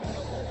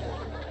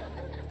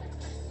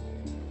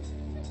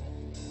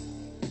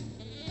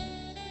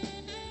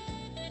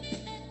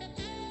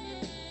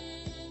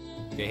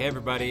Okay, hey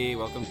everybody,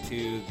 welcome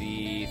to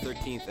the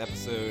 13th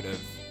episode of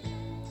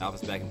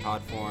Alpha's Back in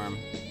Pod Form.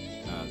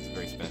 It's a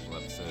very special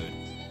episode.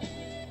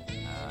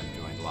 I'm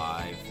joined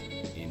live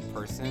in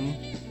person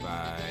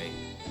by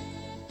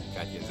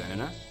Katya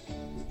Zenina.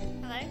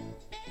 Hello.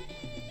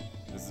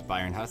 This is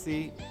Byron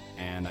Hussey,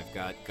 and I've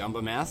got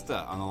Gumba Masta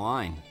on the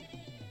line.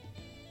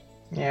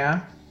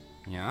 Yeah.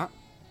 Yeah,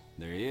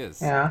 there he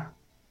is. Yeah.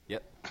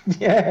 Yep.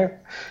 Yeah.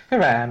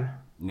 Here I am.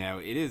 Now,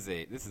 this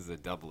is a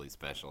doubly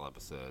special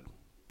episode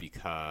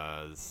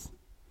because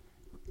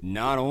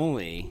not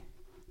only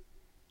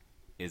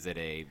is it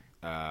a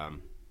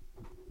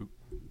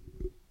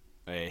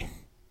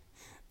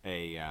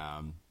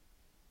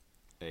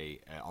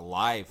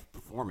live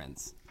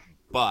performance,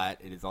 but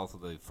it is also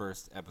the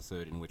first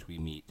episode in which we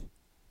meet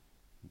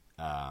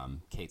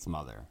Kate's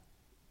mother,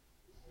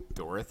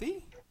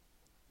 Dorothy,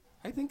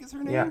 I think is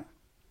her name. Yeah.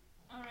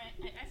 Alright,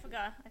 I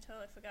forgot. I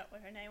totally forgot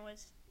what her name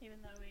was, even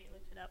though we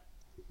looked it up.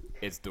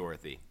 It's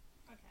Dorothy.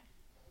 Okay.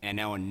 And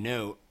now a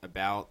note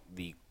about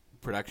the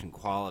production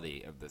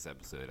quality of this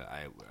episode.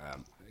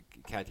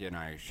 Katya and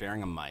I are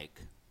sharing a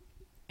mic,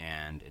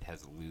 and it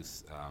has a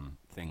loose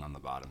thing on the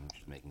bottom,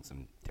 which is making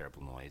some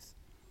terrible noise.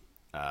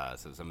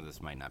 So some of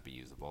this might not be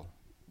usable.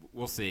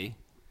 We'll see.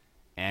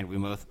 And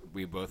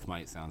we both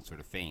might sound sort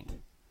of faint.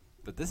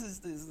 But this is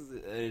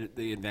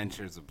the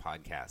adventures of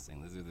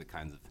podcasting. These are the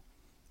kinds of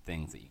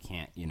things that you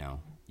can't,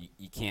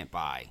 you can't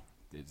buy.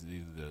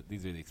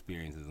 These are the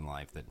experiences in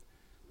life that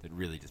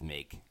really just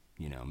make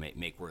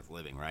worth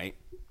living, right?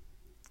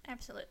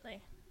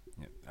 Absolutely.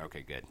 Yeah.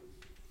 Okay, good.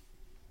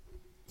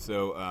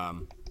 So,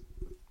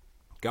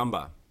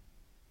 Gumba.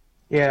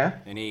 Yeah.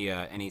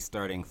 Any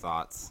starting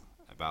thoughts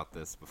about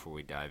this before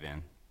we dive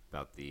in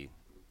about the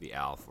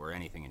Alf or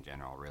anything in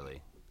general?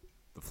 Really,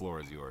 the floor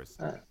is yours.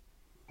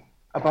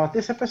 About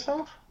this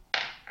episode?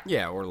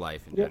 Yeah, or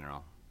life in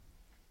general.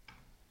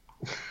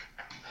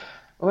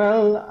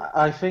 Well,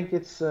 I think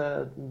it's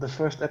the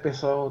first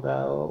episode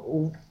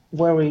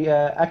where we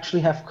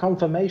actually have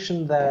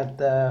confirmation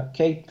that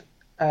Kate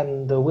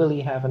and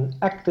Willie have an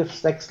active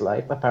sex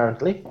life,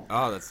 apparently.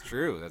 Oh, that's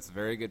true. That's a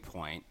very good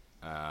point.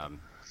 A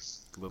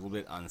little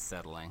bit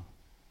unsettling.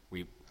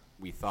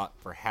 We thought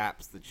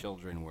perhaps the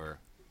children were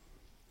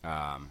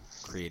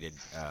created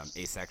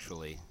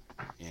asexually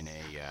in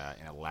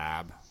a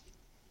lab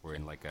or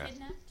in like a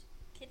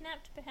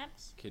Kidnapped,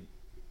 perhaps.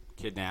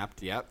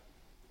 Kidnapped. Yep.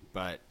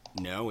 But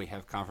no, we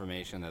have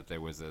confirmation that there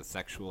was a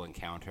sexual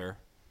encounter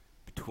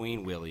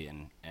between Willie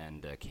and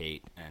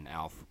Kate, and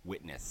Alf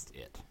witnessed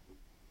it.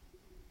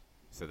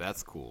 So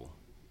that's cool.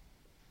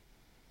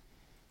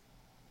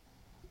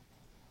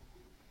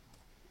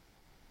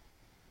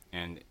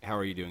 And how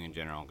are you doing in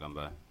general,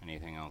 Gumba?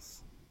 Anything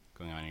else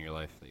going on in your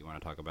life that you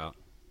want to talk about?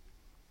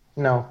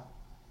 No.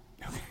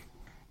 Okay.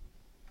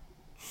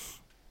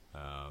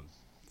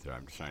 So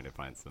I'm just trying to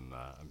find some.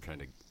 I'm trying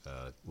to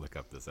look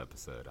up this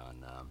episode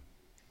on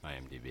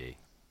IMDb.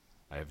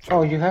 I have.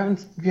 Oh, you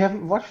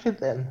haven't watched it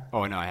then?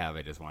 Oh no, I have.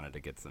 I just wanted to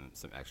get some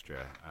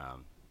extra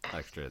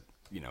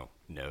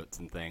notes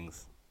and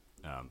things.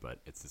 But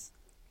it's just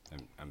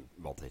I'm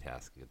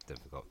multitasking. It's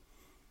difficult.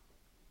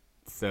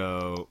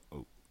 So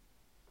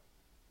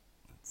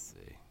let's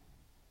see.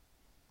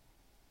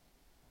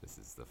 This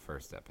is the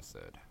first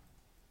episode.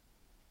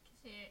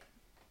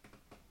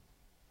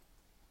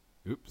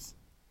 Oops.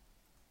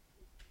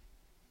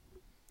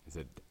 It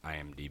said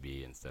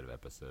IMDb instead of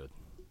episode.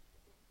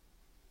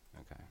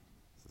 Okay.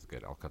 This is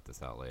good. I'll cut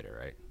this out later,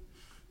 right?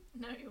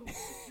 No, you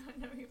won't.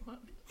 No, you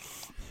won't.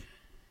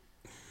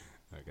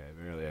 Okay,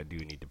 really, I do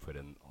need to put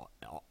in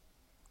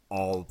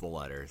all the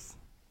letters.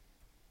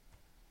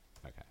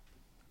 Okay.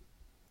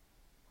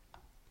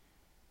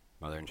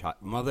 Mother and child.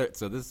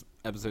 So this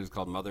episode is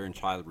called Mother and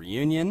Child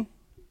Reunion.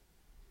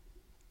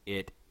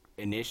 It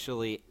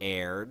initially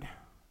aired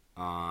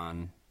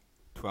on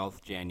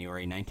 12th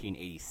January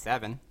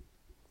 1987.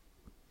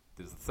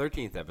 This is the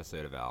 13th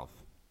episode of Alf.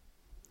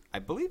 I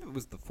believe it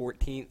was the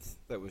 14th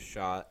that was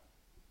shot,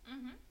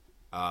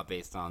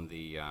 based on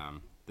the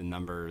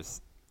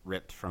numbers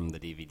ripped from the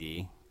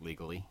DVD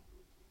legally.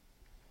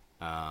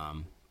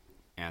 And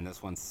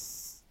this one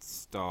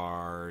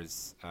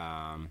stars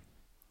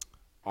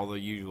all the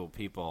usual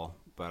people,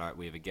 but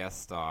we have a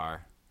guest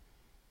star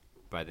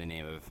by the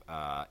name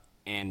of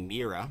Ann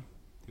Mira,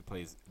 who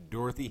plays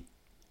Dorothy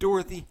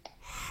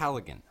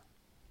Halligan.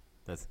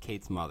 That's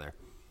Kate's mother.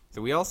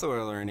 So we also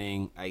are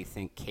learning, I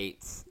think,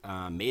 Kate's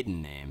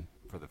maiden name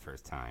for the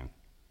first time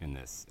in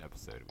this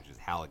episode, which is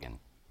Halligan.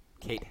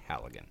 Kate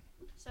Halligan.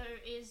 So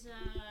is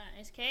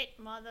Kate's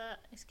mother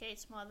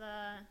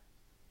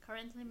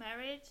currently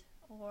married,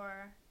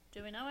 or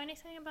do we know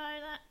anything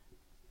about that?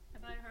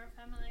 About her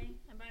family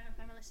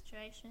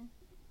situation?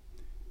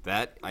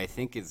 That, I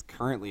think, is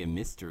currently a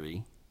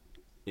mystery.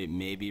 It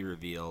may be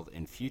revealed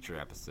in future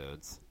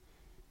episodes.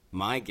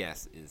 My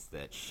guess is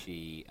that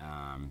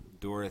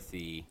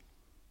Dorothy,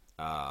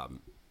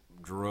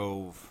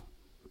 drove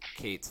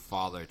Kate's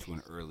father to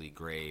an early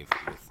grave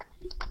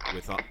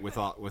with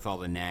all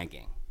the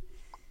nagging.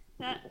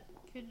 That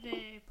could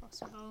be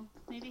possible.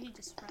 Maybe he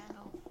just ran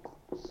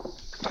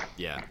off.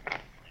 Yeah.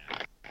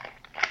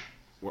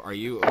 Well, are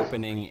you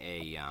opening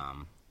a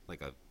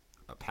like a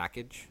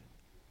package,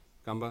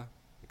 Gumba?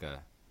 Like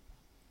a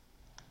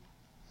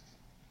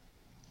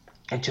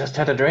I just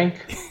had a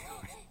drink.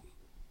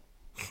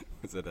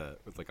 was it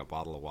like a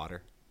bottle of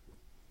water?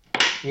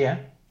 Yeah.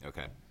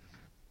 Okay.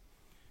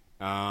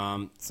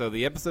 So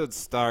the episode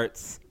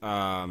starts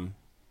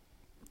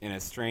in a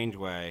strange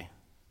way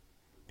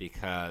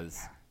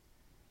because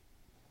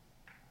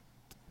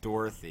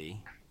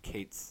Dorothy,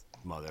 Kate's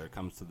mother,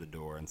 comes to the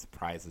door and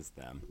surprises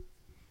them.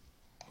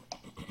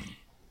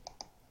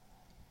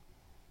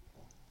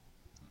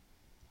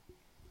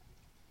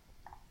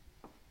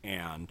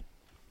 And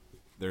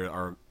there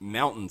are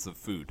mountains of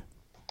food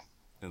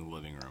in the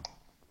living room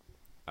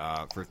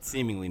for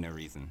seemingly no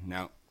reason.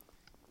 Now,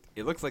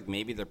 it looks like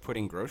maybe they're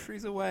putting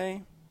groceries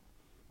away,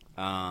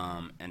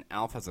 and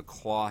Alf has a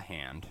claw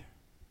hand,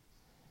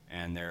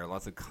 and there are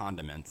lots of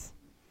condiments.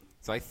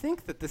 So I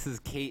think that this is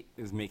Kate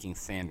is making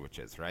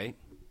sandwiches, right?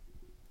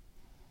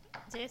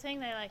 Do you think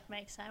they like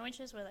make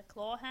sandwiches with a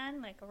claw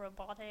hand, like a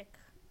robotic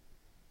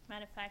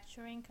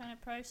manufacturing kind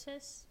of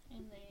process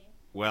in the?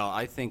 Well,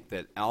 I think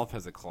that Alf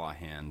has a claw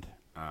hand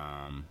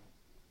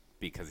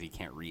because he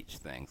can't reach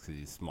things because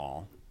he's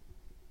small.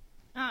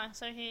 Ah,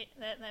 so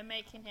they're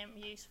making him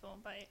useful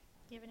by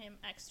giving him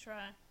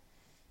extra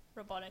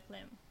robotic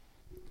limb.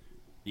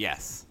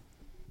 Yes.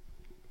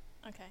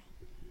 Okay.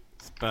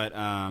 But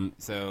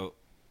so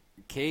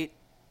Kate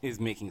is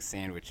making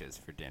sandwiches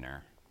for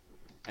dinner.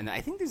 And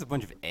I think there's a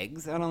bunch of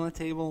eggs out on the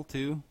table,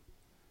 too.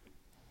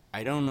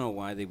 I don't know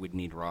why they would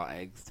need raw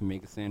eggs to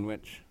make a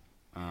sandwich.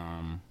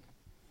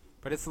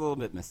 But it's a little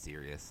bit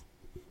mysterious.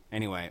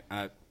 Anyway,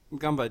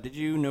 Gumba, did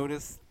you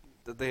notice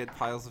that they had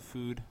piles of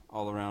food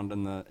all around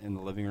in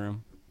the living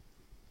room?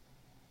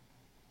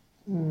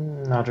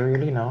 Not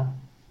really, no.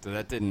 So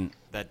that didn't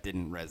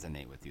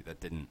resonate with you.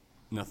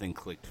 Nothing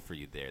clicked for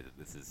you there that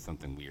this is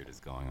something weird is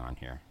going on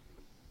here.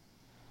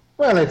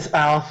 Well, it's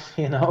Alf,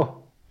 you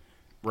know.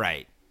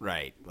 Right.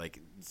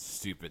 Like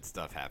stupid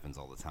stuff happens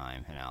all the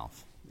time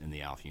in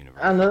the Alf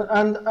universe.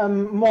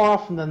 And more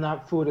often than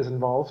not, food is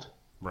involved.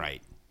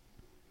 Right.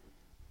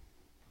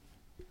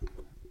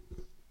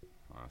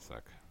 Hold on a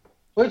sec.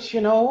 Which,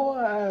 you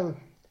know,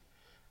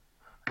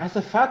 as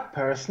a fat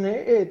person,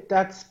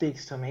 that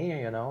speaks to me,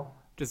 you know.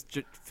 Just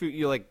food.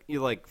 You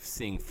like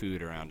seeing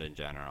food around in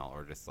general,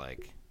 or just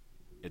like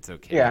it's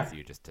okay Yeah. with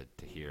you just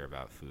to hear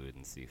about food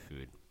and see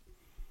food.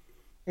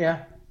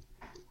 Yeah.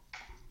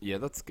 Yeah,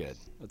 that's good.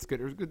 That's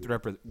good. It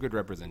was good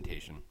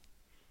representation.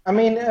 I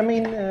mean,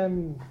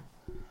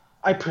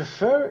 I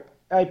prefer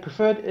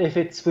it if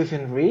it's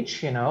within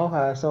reach, you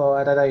know,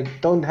 so that I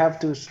don't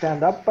have to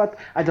stand up, but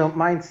I don't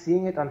mind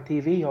seeing it on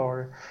TV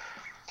or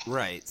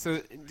Right.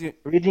 So,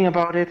 reading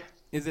about it.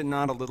 is it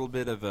not a little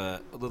bit of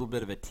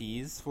a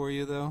tease for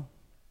you though?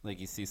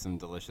 Like you see some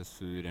delicious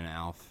food in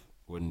Alf,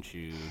 wouldn't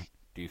you?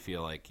 Do you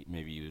feel like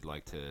maybe you would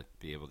like to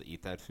be able to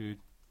eat that food?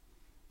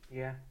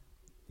 Yeah.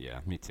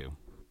 Yeah, me too.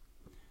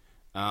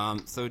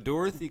 So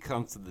Dorothy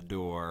comes to the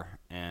door,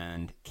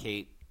 and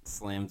Kate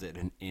slams it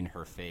in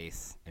her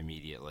face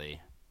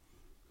immediately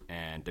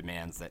and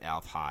demands that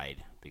Alf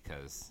hide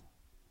because,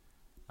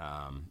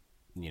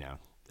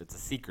 it's a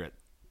secret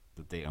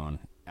that they own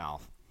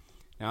Alf.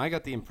 Now, I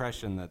got the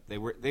impression that they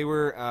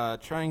were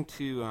trying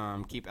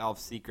to keep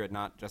Alf's secret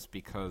not just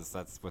because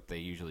that's what they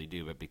usually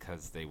do, but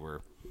because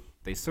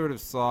they sort of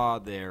saw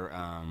their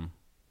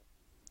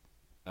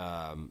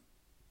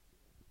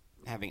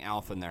having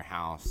Alf in their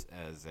house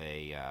as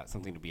a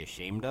something to be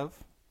ashamed of,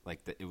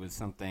 like that it was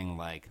something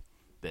like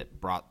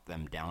that brought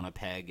them down a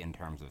peg in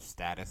terms of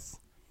status,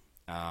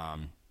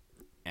 and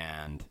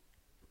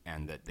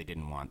that they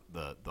didn't want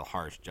the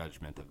harsh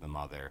judgment of the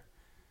mother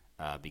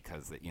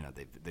because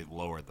they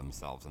lowered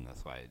themselves in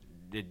this way.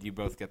 Did you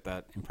both get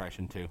that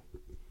impression too?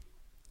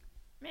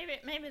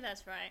 Maybe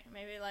that's right.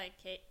 Maybe like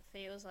Kate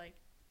feels like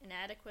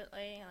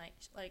inadequately,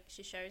 like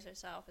she shows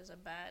herself as a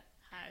bad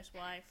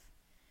housewife.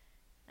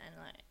 And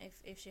like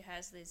if she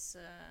has this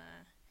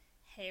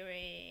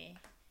hairy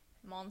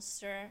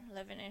monster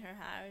living in her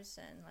house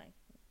and like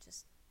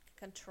just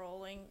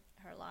controlling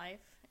her life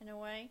in a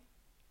way,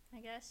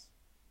 I guess.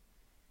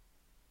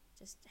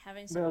 Just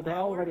having some Well, they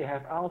power. already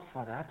have Alf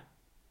for that.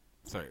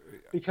 Sorry.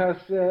 Because,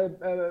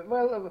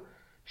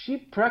 she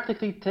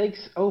practically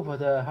takes over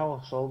the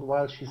household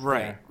while she's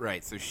there.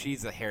 Right. So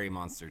she's a hairy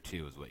monster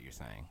too, is what you're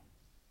saying.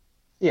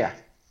 Yeah.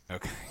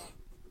 Okay,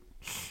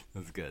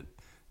 that's good.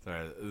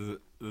 Sorry,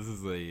 this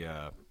is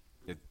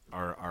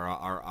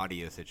our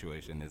audio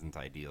situation isn't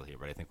ideal here,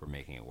 but I think we're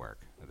making it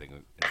work.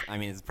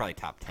 It's probably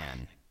top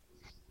 10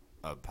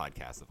 of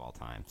podcasts of all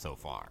time so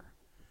far.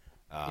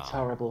 It's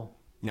horrible.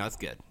 No, it's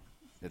good.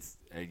 It's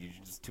you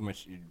just too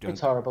much. You don't,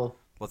 It's horrible.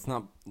 Let's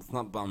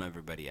not bum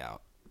everybody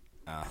out.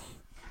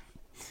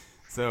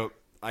 So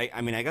I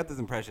got this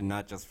impression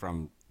not just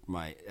from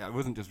I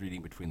wasn't just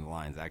reading between the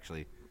lines.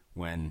 Actually,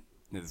 when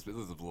this is a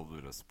little bit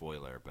of a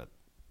spoiler, but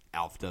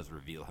Alf does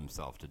reveal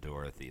himself to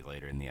Dorothy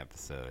later in the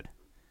episode,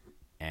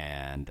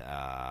 and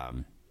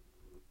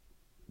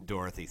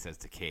Dorothy says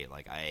to Kate,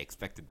 like, I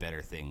expected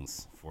better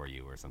things for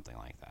you, or something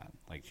like that.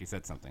 Like, she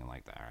said something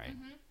like that, right?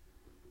 Mm-hmm.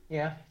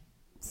 Yeah.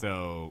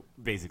 So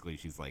basically,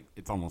 she's like,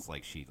 it's almost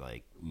like she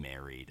like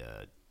married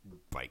a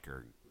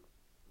biker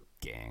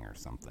gang or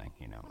something,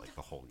 you know, like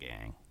the whole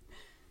gang.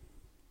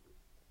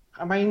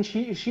 I mean,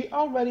 she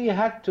already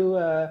had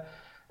to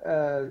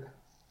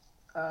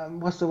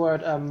what's the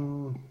word?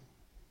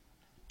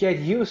 Get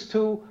used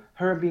to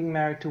her being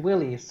married to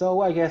Willie.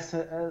 So I guess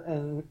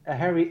a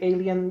hairy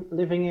alien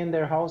living in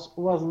their house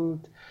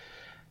wasn't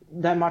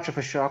that much of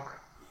a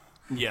shock.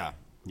 Yeah,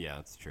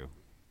 that's true.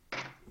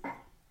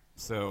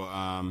 So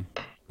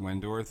when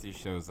Dorothy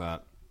shows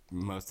up,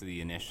 most of the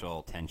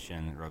initial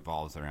tension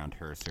revolves around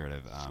her sort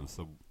of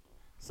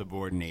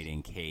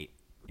subordinating Kate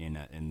in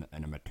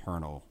a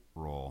maternal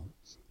role.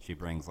 She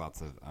brings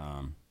lots of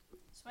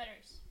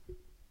Sweaters.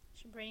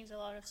 She brings a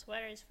lot of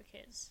sweaters for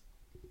kids.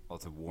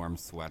 lots of warm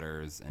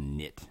sweaters and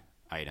knit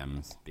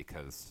items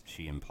because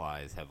she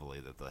implies heavily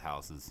that the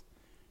house is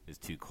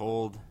too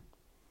cold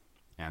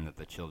and that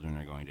the children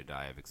are going to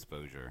die of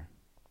exposure.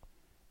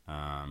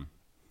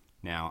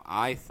 Now,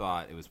 I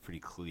thought it was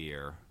pretty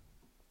clear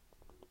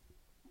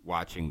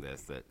watching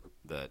this that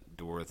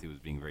Dorothy was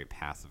being very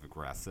passive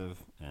aggressive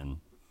and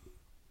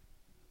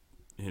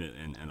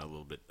a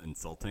little bit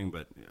insulting.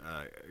 But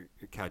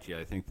Katya,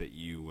 I think that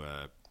you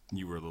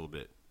were a little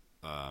bit,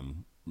 I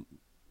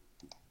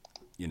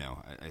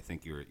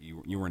think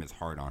you weren't as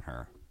hard on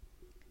her.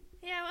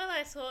 Yeah, well,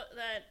 I thought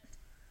that.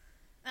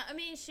 I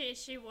mean,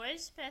 she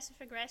was passive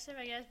aggressive,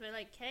 I guess, but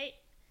like Kate,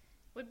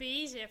 would be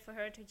easier for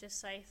her to just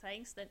say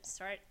things than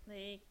start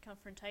the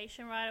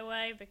confrontation right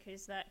away,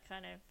 because that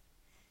kind of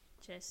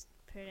just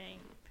putting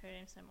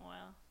some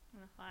oil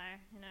on the fire,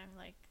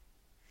 like,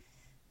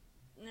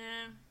 no,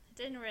 it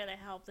didn't really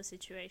help the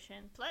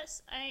situation.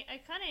 Plus, I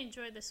kind of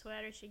enjoyed the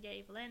sweater she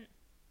gave Lynn.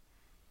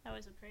 That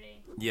was a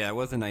pretty... Yeah, it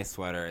was a nice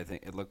sweater. I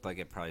think it looked like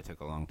it probably took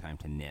a long time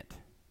to knit.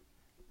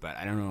 But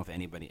I don't know if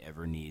anybody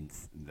ever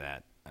needs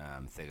that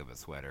thick of a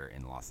sweater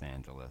in Los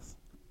Angeles.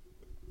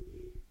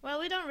 Well,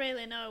 we don't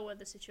really know what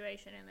the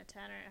situation in the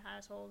Tanner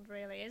household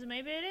really is.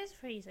 Maybe it is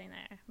freezing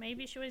there.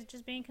 Maybe she was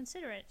just being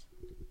considerate.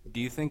 Do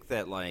you think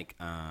that, like,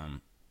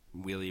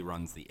 Willie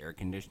runs the air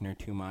conditioner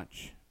too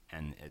much,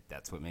 and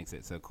that's what makes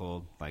it so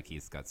cold? Like,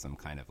 he's got some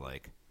kind of,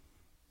 like,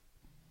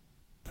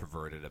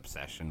 perverted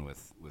obsession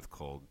with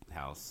cold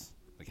house,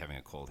 like having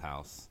a cold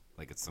house?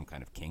 Like, it's some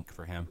kind of kink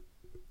for him?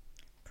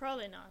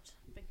 Probably not,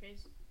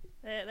 because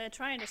they're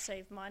trying to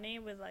save money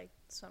with, like,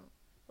 some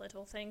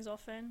little things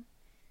often.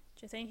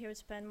 Do you think he would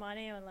spend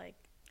money on,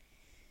 like,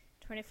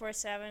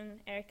 24/7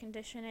 air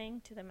conditioning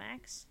to the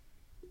max?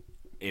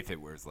 If it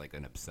was, like,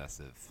 an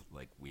obsessive,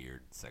 like,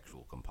 weird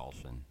sexual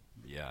compulsion,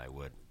 yeah, I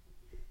would.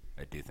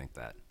 I do think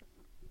that.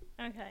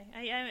 Okay,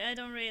 I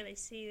don't really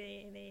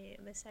see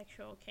the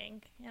sexual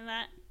kink in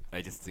that.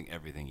 I just think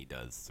everything he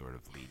does sort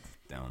of leads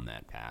down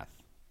that path.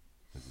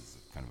 This is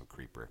kind of a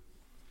creeper.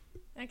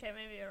 Okay,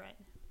 maybe you're right.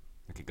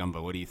 Okay,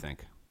 Gumbo, what do you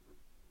think?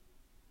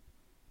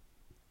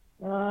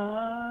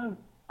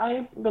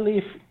 I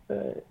believe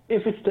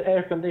if it's the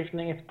air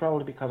conditioning, it's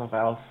probably because of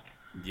Alf,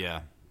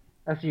 Yeah,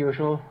 as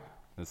usual.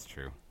 that's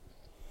true.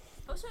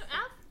 Also,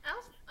 Alf.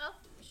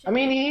 I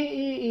mean,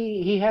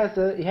 he has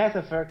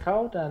a fur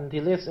coat and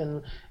he lives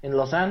in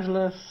Los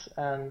Angeles,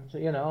 and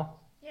Yeah,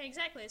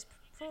 exactly. It's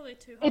probably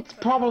too hot. it's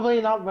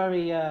probably not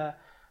very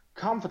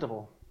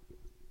comfortable.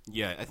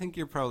 Yeah, I think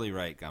you're probably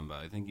right, Gumbo.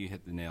 I think you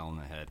hit the nail on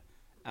the head.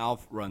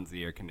 Alf runs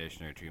the air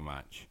conditioner too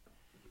much.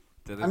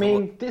 I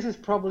mean, this is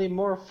probably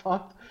more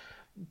thought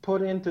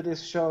put into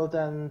this show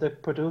than the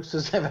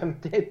producers ever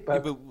did.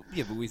 But but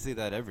we say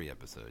that every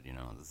episode.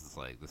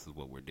 This is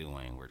what we're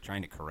doing. We're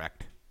trying to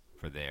correct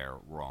for their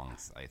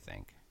wrongs, I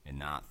think, and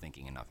not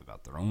thinking enough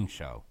about their own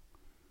show.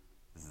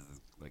 This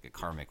is like a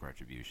karmic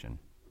retribution.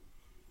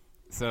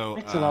 So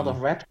it's a lot of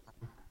red.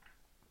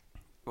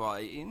 Well,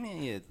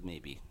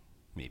 maybe.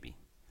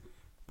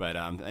 But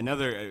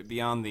another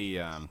beyond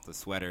the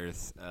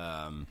sweaters,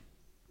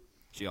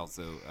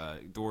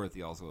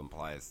 Dorothy also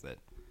implies that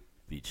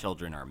the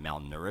children are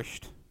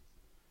malnourished,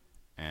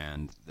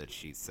 and that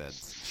she said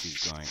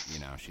she's going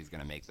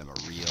to make them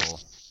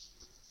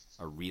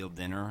a real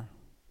dinner,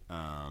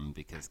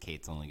 because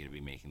Kate's only going to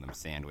be making them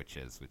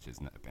sandwiches, which is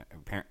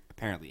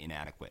apparently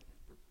inadequate.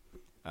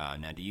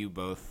 Now, do you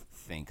both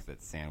think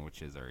that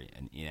sandwiches are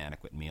an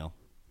inadequate meal?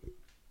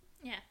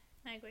 Yeah,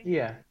 I agree.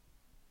 Yeah.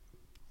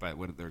 But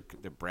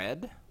they're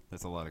bread?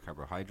 That's a lot of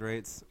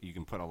carbohydrates. You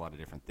can put a lot of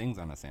different things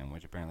on a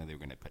sandwich. Apparently, they were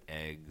going to put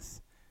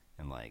eggs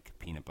and, like,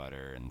 peanut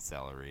butter and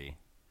celery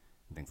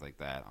and things like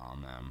that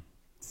on them.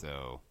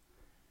 So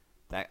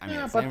that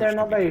But they're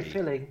not very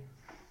filling.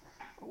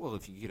 Well,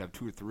 if you could have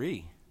 2 or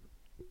 3.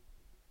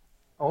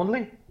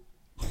 Only?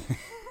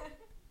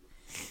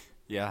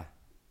 Yeah,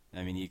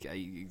 I mean,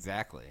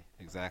 exactly.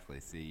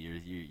 See,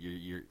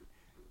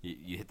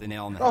 you hit the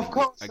nail on the head Of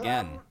course,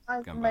 again.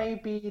 I may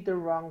be the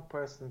wrong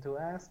person to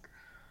ask.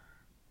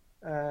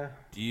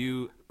 Do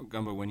you,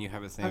 Gumbo, when you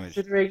have a sandwich?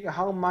 Considering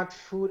how much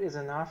food is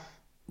enough?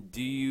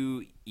 Do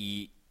you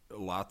eat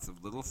lots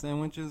of little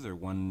sandwiches or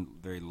one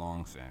very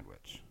long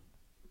sandwich?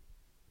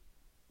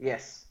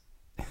 Yes.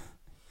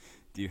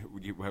 Do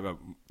you have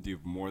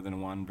more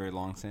than one very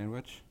long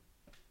sandwich?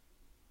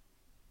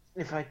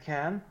 If I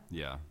can.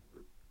 Yeah.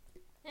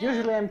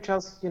 Usually I'm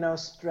just,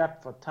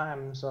 strapped for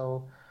time,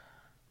 so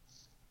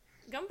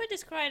Gumbo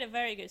described a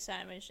very good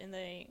sandwich in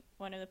the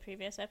one of the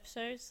previous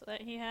episodes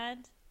that he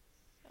had,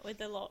 with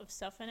a lot of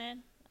stuff in it.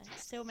 It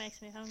still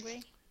makes me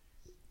hungry.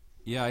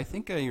 Yeah, I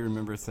think I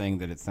remember saying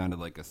that it sounded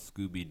like a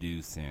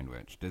Scooby-Doo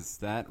sandwich. Does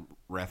that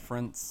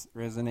reference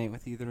resonate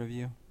with either of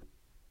you?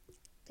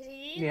 Did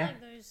he eat Yeah. like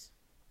those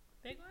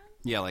big ones?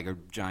 Yeah, like a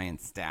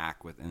giant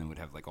stack and it would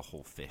have like a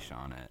whole fish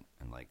on it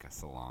and like a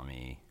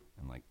salami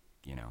and like,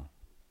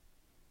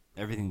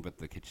 everything but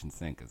the kitchen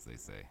sink, as they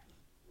say.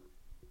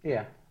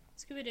 yeah.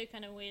 Scooby-Doo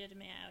kind of weirded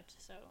me out,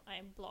 so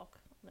I block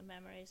the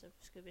memories of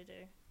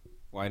Scooby-Doo.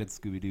 Why did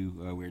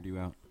Scooby-Doo weird you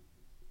out?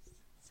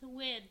 It's a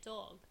weird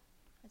dog.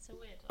 It's a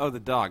weird dog. Oh, the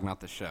dog, not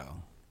the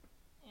show.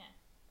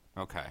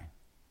 Yeah. Okay.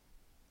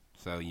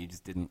 So you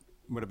just didn't.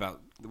 What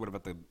about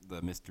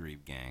the mystery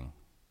gang?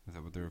 Is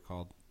that what they were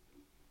called?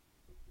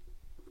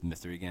 The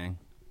mystery gang.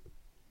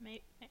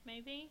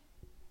 Maybe.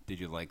 Did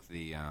you like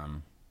the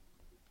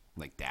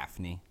like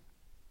Daphne?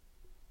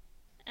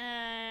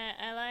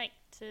 I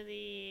liked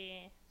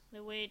the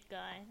weird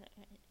guy.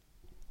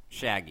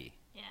 Shaggy.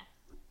 Yeah.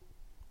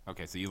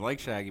 Okay, so you like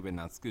Shaggy, but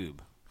not Scoob.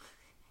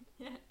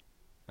 Yeah.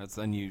 That's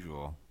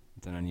unusual.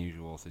 It's an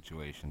unusual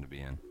situation to be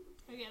in.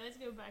 Okay, let's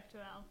go back to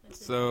Al.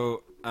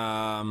 So,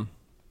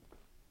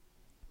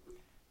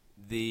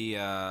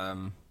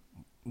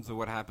 so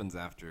what happens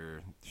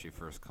after she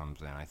first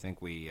comes in? I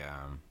think we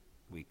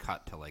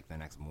cut to like the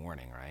next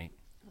morning, right?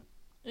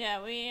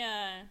 Yeah, we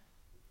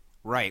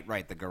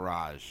Right, the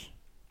garage.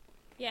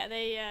 yeah,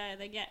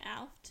 they get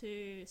Alf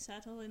to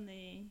settle in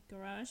the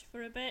garage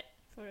for a bit,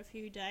 for a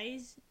few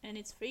days, and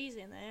it's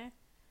freezing there.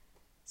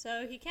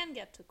 So he can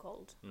get too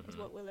cold, is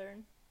what we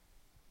learn.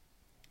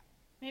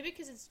 Maybe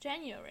because it's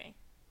January.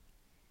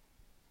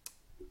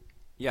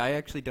 Yeah, I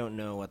actually don't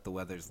know what the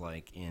weather's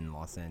like in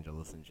Los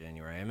Angeles in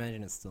January. I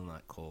imagine it's still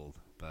not cold,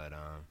 but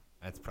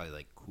that's probably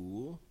like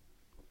cool.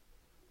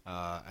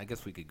 I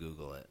guess we could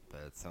Google it,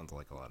 but it sounds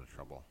like a lot of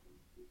trouble.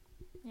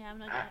 Yeah, I'm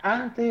not.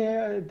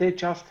 And they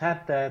just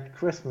had that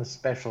Christmas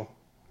special.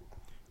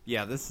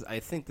 Yeah, I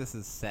think this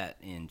is set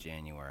in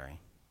January,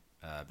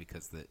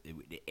 because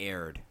it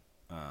aired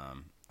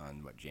on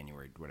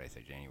January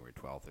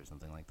 12th or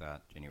something like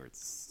that. January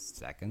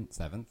 2nd,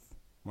 7th,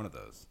 one of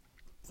those,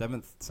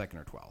 7th, 2nd,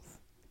 or 12th.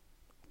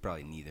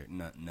 Probably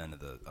none of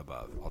the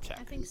above. I'll check.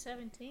 I think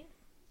 17th.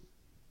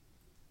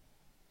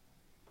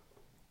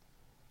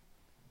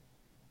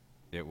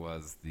 It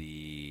was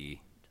the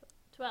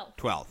 12th.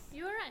 12th.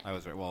 You were right. I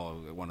was right. Well,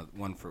 one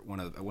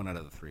out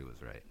of the three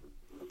was right.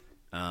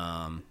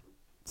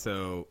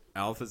 So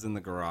Alf is in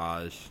the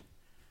garage.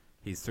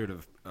 He's sort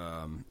of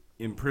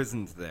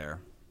imprisoned there.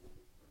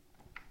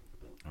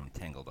 I'm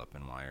tangled up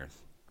in wires.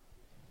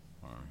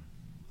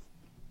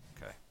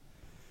 Okay.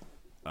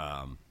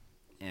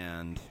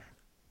 And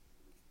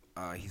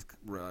he's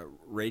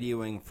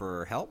radioing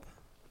for help.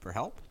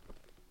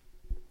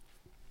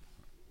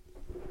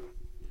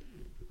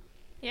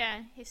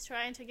 Yeah, he's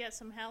trying to get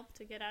some help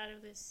to get out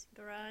of this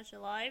garage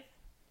alive.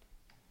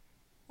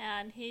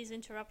 And he's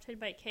interrupted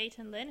by Kate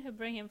and Lynn, who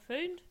bring him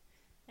food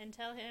and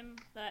tell him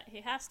that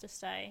he has to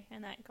stay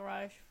in that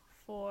garage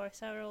for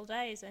several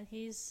days, and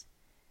he's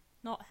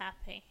not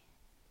happy.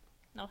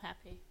 Not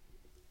happy.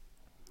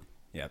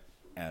 Yep.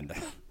 And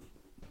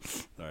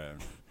sorry,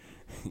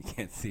 you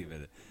can't see,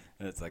 but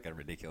it's like a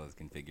ridiculous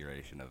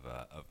configuration of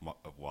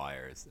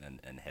wires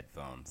and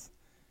headphones.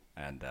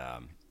 And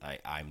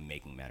I'm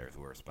making matters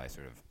worse by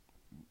sort of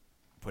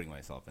putting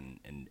myself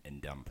in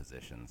dumb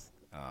positions.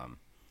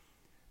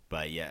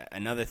 But yeah,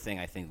 another thing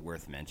I think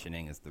worth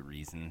mentioning is the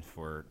reason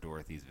for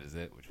Dorothy's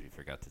visit, which we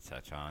forgot to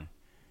touch on.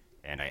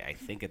 And I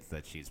think it's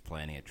that she's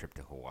planning a trip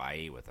to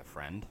Hawaii with a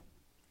friend.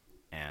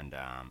 And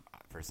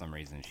for some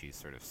reason, she's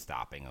sort of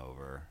stopping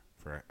over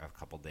for a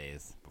couple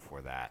days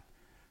before that.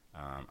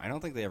 I don't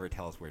think they ever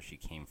tell us where she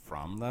came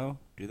from, though,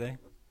 do they?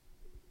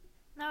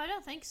 No, I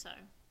don't think so.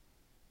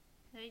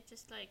 They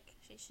just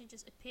she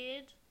just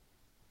appeared.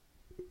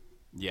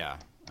 Yeah,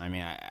 I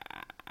mean,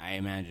 I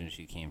imagine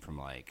she came from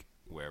like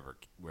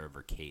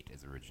wherever Kate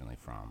is originally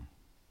from.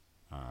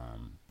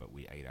 But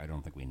I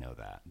don't think we know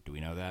that. Do we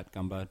know that,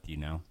 Gumba? Do you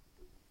know?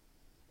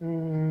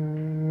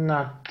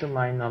 Not to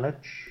my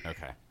knowledge.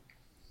 Okay.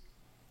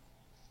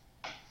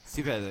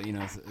 See that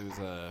it was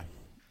a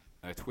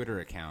Twitter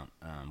account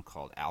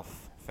called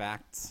Alf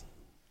Facts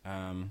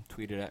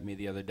tweeted at me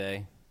the other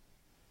day.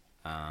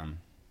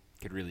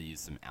 Could really use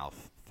some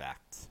Alf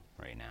facts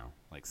right now.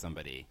 Like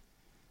somebody,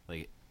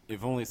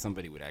 if only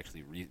somebody would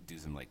actually do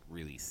some like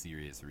really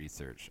serious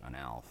research on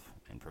Alf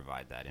and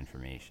provide that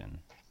information.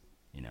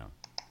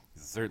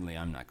 Certainly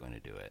I'm not going to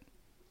do it,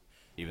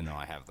 even though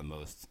I have the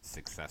most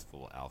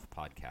successful Alf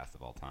podcast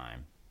of all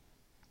time.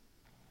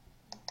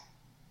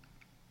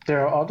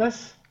 There are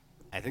others?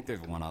 I think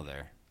there's one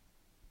other.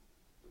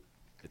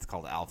 It's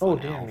called Alpha Oh,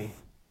 and dear Alf, me.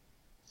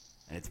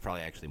 and it's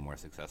probably actually more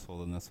successful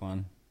than this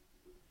one.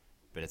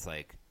 But it's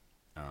like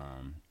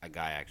a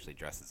guy actually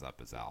dresses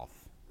up as Alf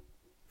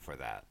for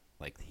that.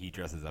 Like he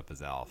dresses up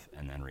as Alf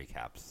and then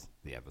recaps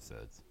the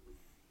episodes.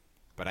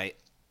 But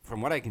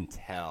from what I can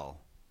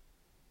tell,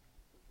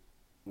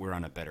 we're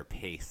on a better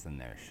pace than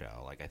their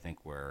show. Like I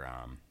think we're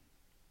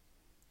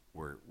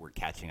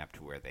catching up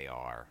to where they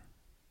are,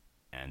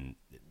 and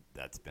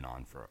that's been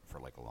on for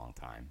like a long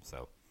time.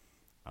 So,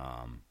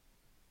 I'm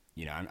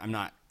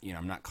not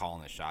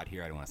calling a shot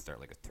here. I don't want to start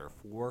like a turf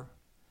war,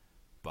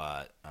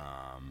 but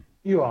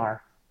You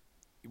are.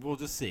 we'll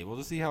just see. We'll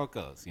just see how it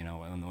goes.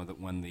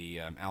 When the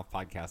Alf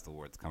Podcast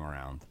Awards come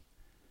around,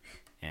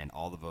 and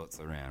all the votes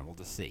are in, we'll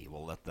just see.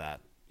 We'll let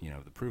that.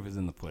 The proof is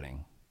in the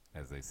pudding,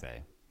 as they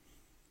say.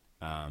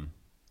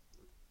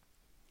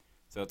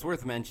 So it's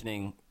worth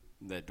mentioning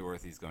that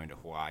Dorothy's going to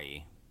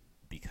Hawaii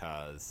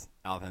because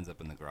Alf ends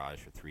up in the garage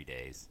for 3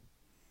 days.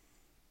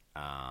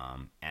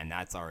 And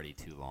that's already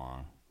too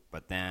long.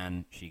 But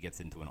then she gets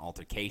into an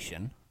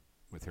altercation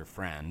with her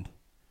friend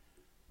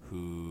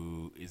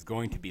who is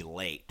going to be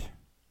late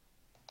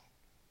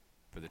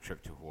for the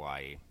trip to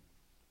Hawaii.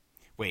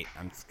 Wait,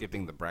 I'm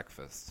skipping the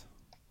breakfast.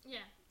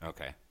 Yeah.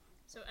 Okay.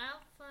 So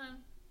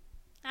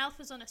Alf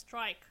is on a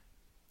strike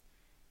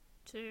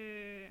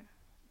to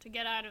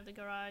get out of the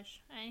garage,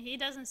 and he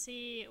doesn't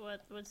see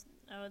what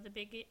the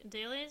big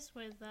deal is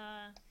with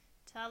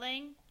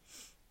telling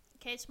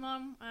Kate's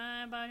mom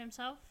about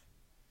himself.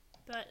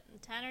 But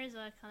Tanner is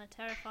kind of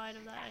terrified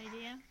of that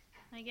idea,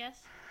 I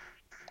guess.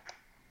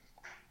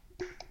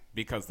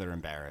 Because they're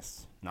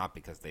embarrassed, not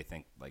because they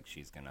think like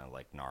she's gonna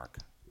like narc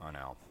on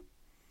Alf.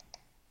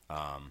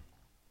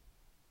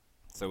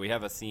 So we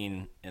have a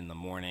scene in the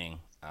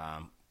morning.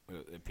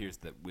 It appears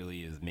that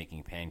Willie is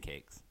making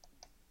pancakes.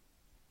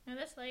 No,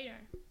 that's later.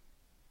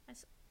 I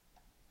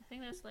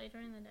think that's later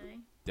in the day.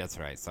 That's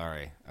right.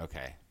 Sorry.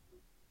 Okay.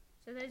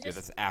 So they Yeah, just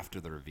that's after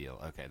the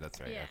reveal. Okay, that's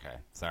right. Yeah. Okay.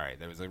 Sorry.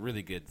 There was a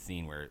really good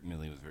scene where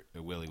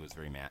Willie was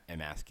very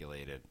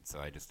emasculated, so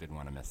I just didn't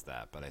want to miss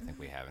that. But I think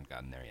we haven't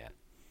gotten there yet.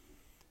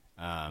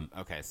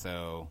 Okay,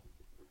 so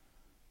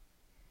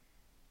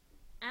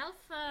Alf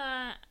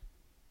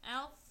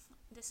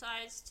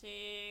decides to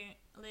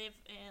live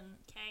in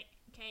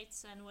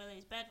Kate's and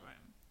Willie's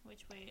bedroom,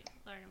 which we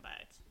learn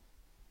about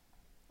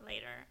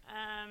later.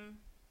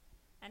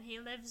 And he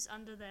lives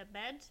under their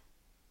bed,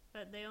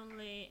 but they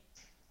only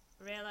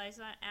realize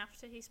that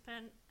after he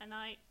spent a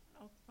night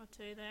or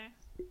two there.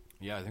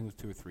 yeah, I think it was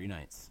 2 or 3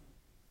 nights,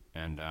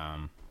 and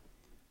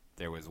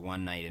there was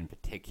one night in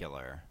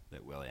particular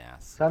that Willie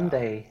asked.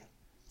 Sunday.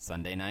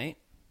 Sunday night.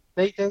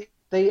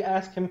 They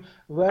ask him,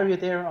 "Were you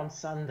there on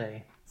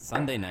Sunday?"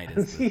 Sunday night And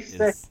is he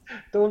says,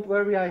 "Don't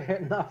worry, I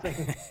heard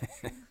nothing."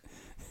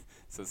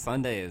 So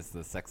Sunday is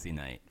the sexy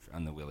night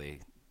on the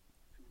Willie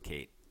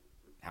Kate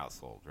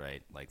household,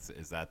 right? Like, so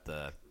is that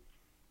the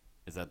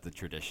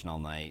traditional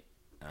night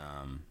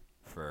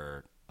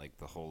for like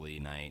the holy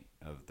night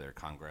of their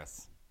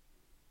congress?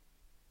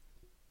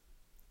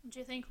 Do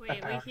you think we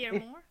hear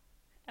more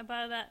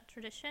about that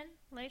tradition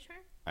later?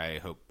 I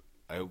hope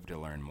to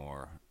learn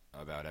more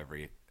about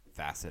every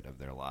facet of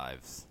their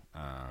lives.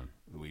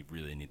 We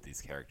really need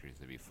these characters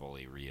to be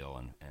fully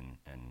real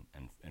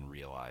and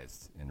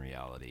realized in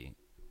reality.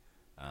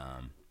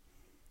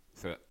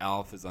 So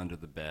Alf is under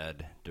the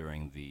bed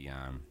during the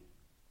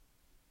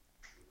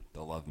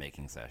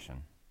lovemaking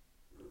session,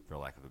 for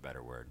lack of a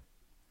better word,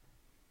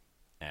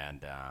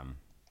 and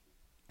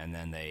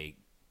then they,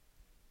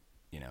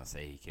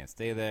 say he can't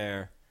stay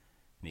there,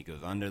 and he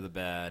goes under the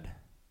bed,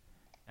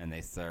 and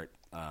they start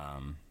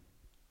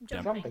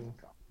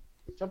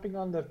Jumping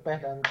on the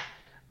bed,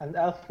 and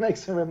Alf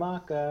makes a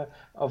remark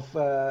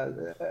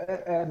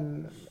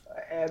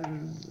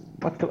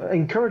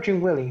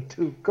encouraging Willie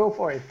to go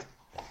for it.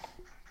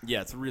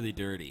 Yeah, it's really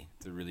dirty.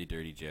 It's a really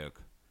dirty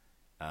joke.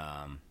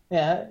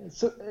 Yeah,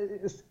 so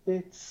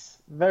it's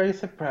very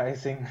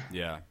surprising.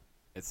 Yeah,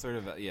 it's sort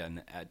of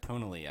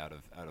tonally out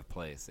of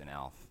place in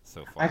Alf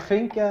so far. I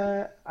think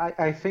it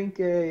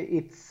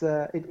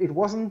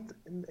wasn't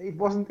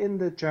in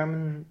the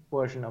German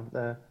version of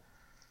the.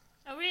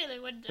 Oh really?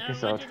 What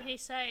episode. did he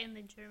say in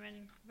the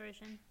German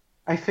version?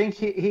 I think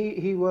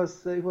he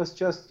was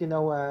just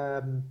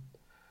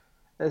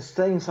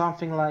saying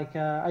something like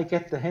I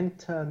get the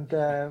hint, and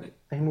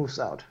he moves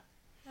out.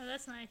 Oh,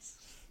 that's nice.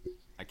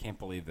 I can't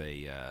believe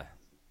they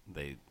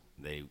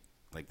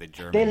like the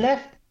German.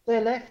 They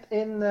left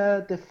in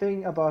the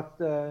thing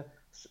about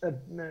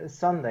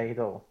Sunday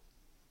though.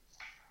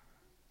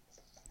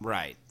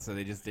 Right. So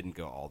they just didn't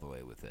go all the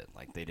way with it.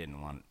 Like they didn't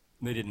want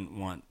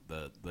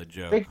the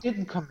joke They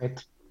didn't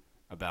commit.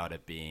 about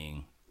it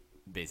being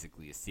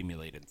basically a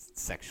simulated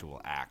sexual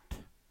act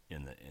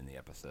in the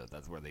episode.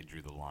 That's where they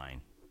drew the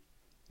line.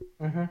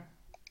 Mm-hmm.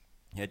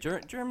 Yeah,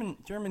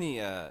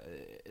 Germany.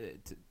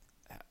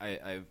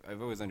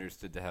 I've always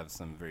understood to have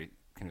some very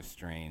kind of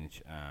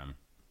strange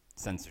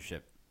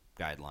censorship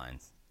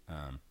guidelines.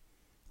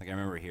 Like I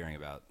remember hearing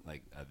about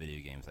like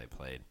video games I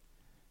played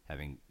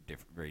having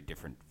very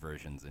different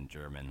versions in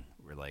German.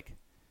 Where like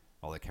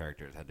all the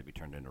characters had to be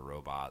turned into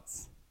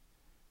robots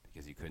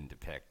because you couldn't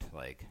depict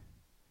like,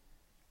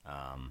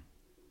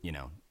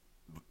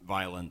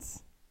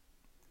 violence.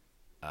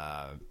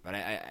 But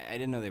I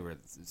didn't know they were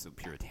so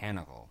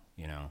puritanical.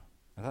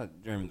 I thought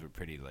Germans were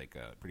pretty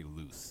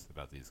loose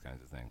about these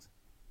kinds of things.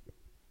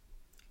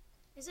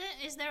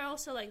 Is there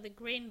also like the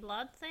green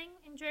blood thing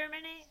in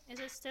Germany? Is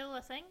it still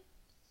a thing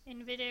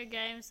in video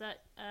games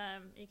that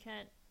you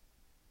can't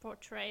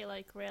portray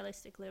like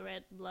realistically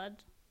red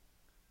blood?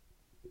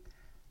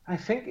 I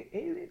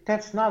think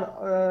that's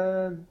not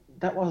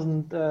that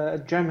wasn't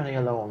Germany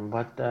alone,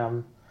 but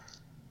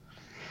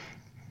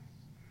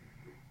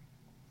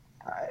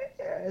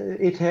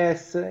it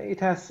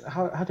has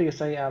how do you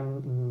say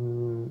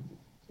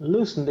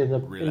loosened in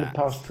the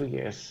past 2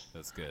 years.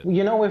 That's good. We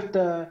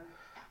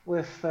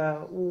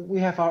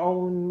have our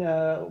own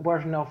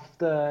version of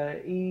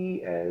the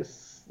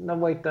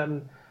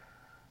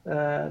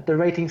the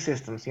rating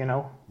systems,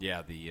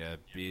 Yeah, the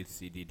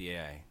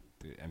BCDDA,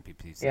 the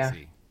MPPCC. Yeah.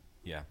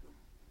 Yeah,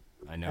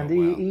 I know. And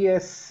the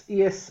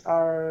ES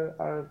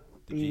are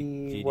the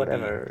GDD.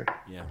 whatever.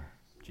 Yeah,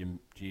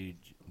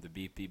 the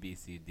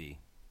BPBCD.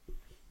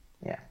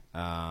 Yeah.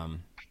 Yeah,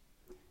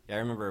 I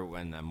remember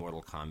when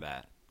Mortal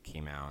Kombat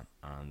came out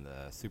on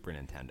the Super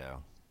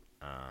Nintendo.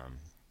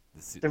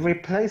 They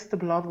replaced the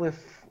blood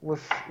with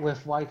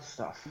white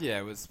stuff. Yeah,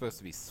 it was supposed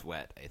to be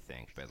sweat, I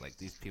think, but like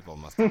these people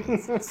must have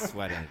been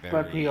sweating very.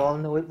 But we all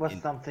knew it was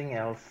something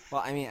else.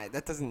 Well, I mean,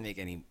 that doesn't make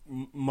any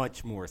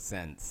much more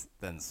sense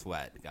than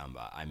sweat,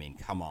 Gamba. I mean,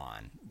 come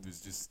on.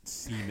 There's just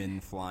semen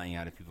flying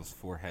out of people's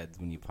foreheads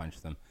when you punch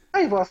them.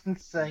 I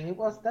wasn't saying it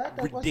was that.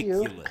 That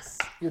Ridiculous. was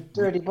you. You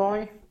dirty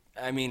boy.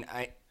 I mean,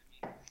 I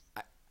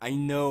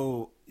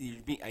know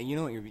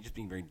you're just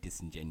being very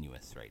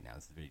disingenuous right now.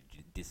 It's a very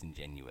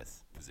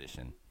disingenuous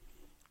position.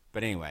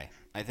 But anyway,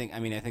 I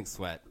think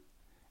sweat.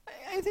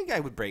 I think I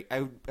would break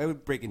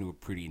into a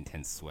pretty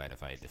intense sweat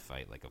if I had to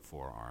fight like a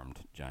 4-armed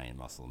giant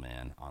muscle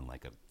man on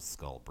like a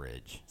skull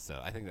bridge. So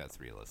I think that's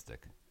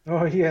realistic.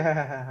 Oh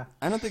yeah.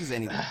 I don't think it's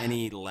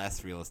any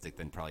less realistic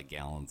than probably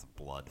gallons of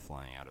blood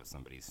flying out of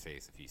somebody's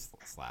face if you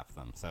slap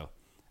them. So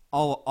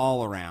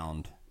all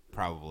around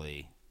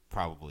probably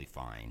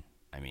fine.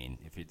 I mean,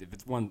 if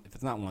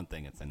it's not one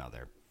thing, it's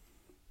another.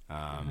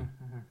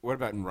 What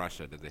about in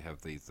Russia? Did they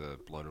have these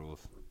blood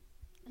rules?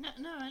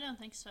 No, I don't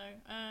think so.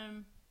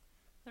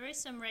 There is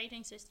some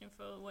rating system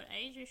for what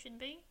age you should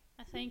be,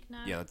 I think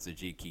now. Yeah, it's a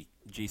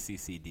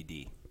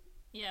GCCDD.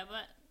 Yeah,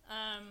 but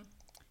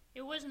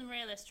it wasn't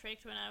really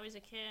strict when I was a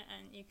kid,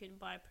 and you could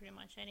buy pretty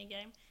much any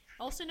game.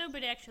 Also,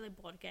 nobody actually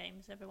bought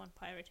games. Everyone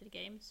pirated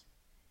games.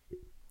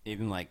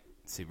 Even like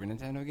Super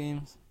Nintendo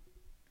games?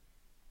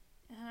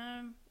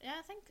 Yeah,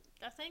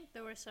 I think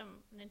there were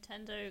some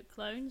Nintendo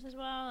clones as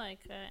well,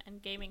 like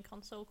and gaming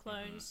console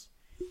clones.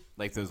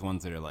 Like those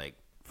ones that are like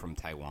from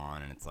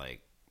Taiwan, and it's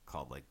like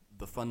called like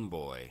the Fun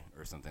Boy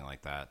or something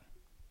like that.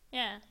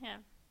 Yeah.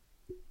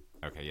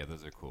 Okay, yeah,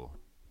 those are cool.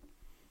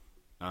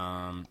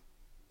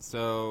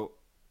 So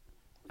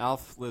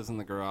Alf lives in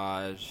the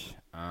garage.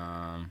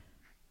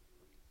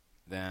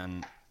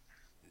 Then,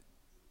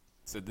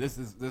 so this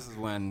is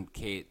when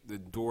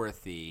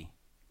Dorothy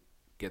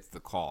gets the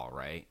call,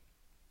 right?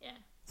 Yeah.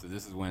 So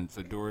this is when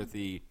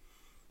Dorothy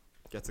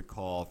gets a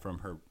call from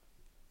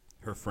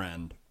her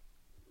friend,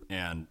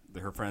 and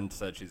her friend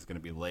said she's going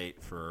to be late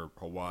for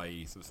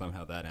Hawaii. So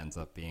somehow that ends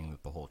up being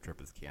that the whole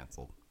trip is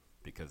canceled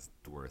because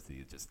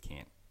Dorothy just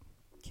can't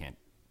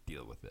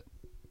deal with it.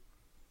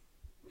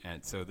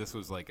 And so this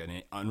was like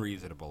an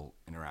unreasonable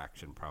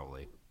interaction,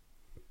 probably.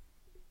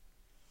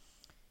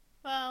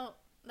 Well,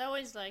 that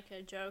was like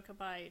a joke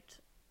about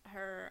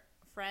her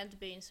friend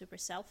being super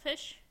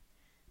selfish,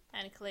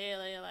 and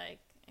clearly, like,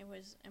 it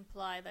was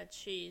implied that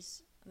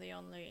she's the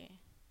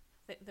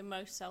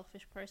most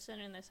selfish person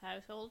in this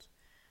household.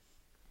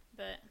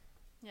 But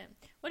yeah,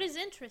 what is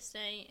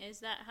interesting is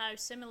that how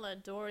similar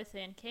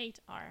Dorothy and Kate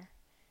are,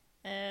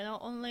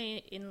 not only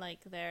in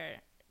like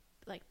their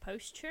like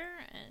posture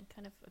and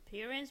kind of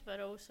appearance, but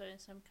also in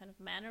some kind of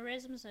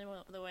mannerisms and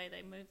the way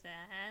they move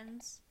their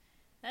hands.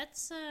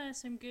 That's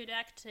some good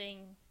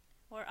acting.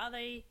 Or are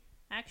they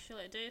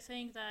actually? Do you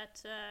think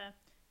that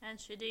Anne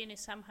Shadeen is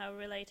somehow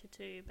related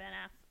to Ben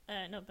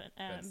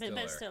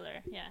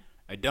Stiller? Yeah.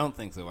 I don't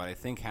think so. What I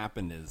think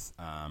happened is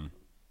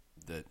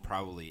that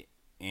probably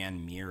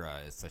Anne Mira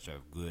is such a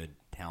good,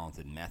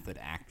 talented method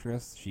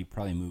actress. She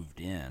probably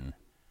moved in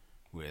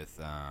with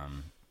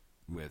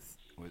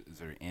is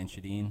there Anne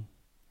Shadeen?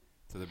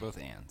 So they're both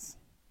Annes.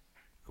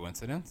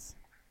 Coincidence?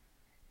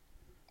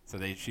 So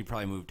she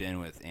probably moved in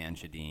with Anne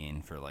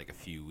Shadeen for like a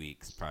few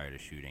weeks prior to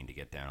shooting to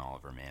get down all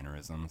of her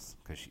mannerisms,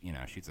 because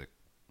she's a.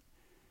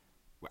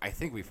 I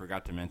think we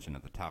forgot to mention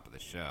at the top of the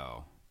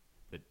show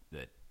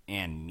that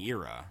Anne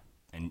Mira,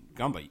 and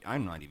Gumba,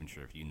 I'm not even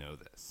sure if you know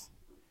this,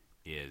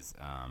 is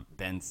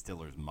Ben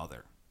Stiller's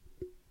mother.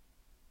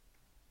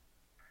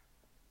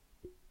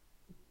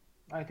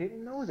 I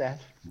didn't know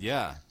that.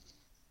 Yeah.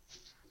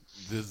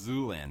 The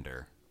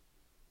Zoolander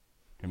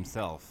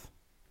himself.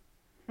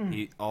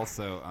 He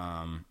also,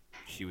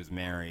 she was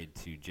married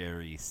to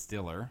Jerry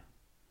Stiller,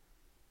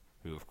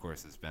 who, of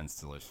course, is Ben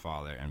Stiller's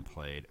father and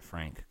played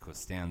Frank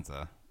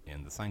Costanza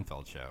in The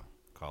Seinfeld Show,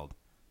 called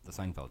The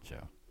Seinfeld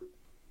Show,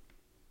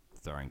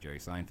 starring Jerry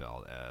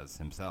Seinfeld as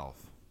himself.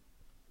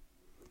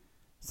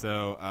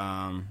 So,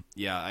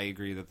 yeah, I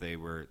agree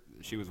that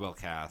she was well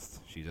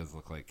cast. She does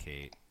look like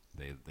Kate.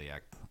 They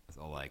act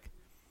alike.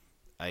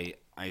 I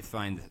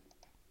find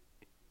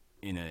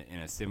in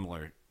a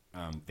similar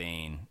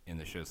vein in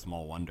the show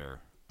Small Wonder,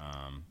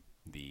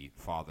 the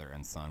father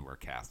and son were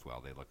cast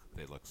well.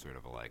 They look sort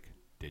of alike.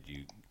 Did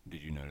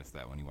you notice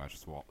that when you watched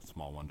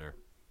Small Wonder?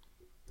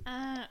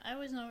 I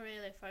was not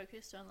really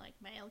focused on like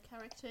male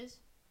characters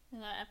in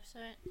that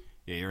episode.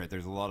 Yeah, you're right.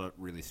 There's a lot of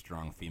really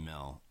strong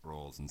female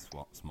roles in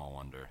Small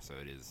Wonder, so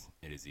it is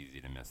easy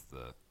to miss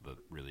the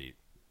really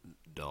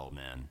dull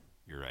men.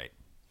 You're right.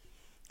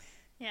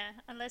 Yeah,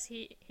 unless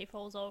he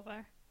falls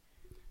over.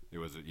 It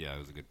was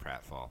a good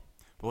pratfall.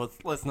 But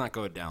let's not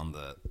go down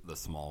the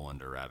Small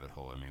Wonder rabbit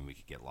hole. I mean, we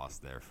could get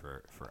lost there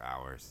for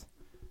hours.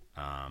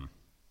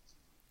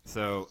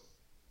 So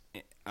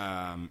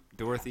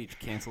Dorothy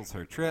cancels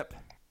her trip,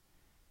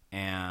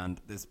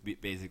 and this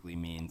basically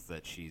means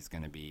that she's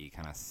going to be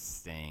kind of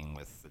staying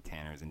with the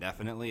Tanners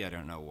indefinitely. I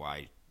don't know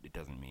why it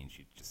doesn't mean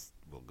she just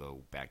will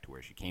go back to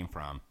where she came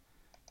from,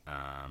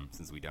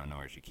 since we don't know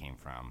where she came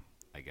from.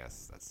 I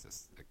guess that's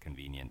just a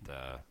convenient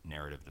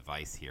narrative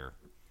device here.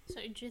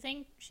 So do you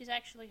think she's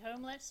actually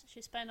homeless?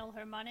 She spent all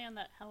her money on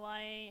that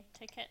Hawaii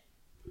ticket?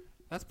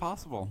 That's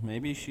possible.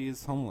 Maybe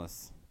she's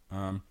homeless.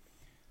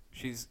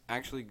 She's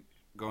actually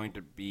going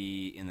to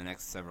be in the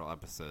next several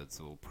episodes,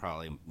 so we'll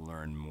probably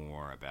learn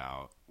more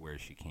about where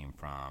she came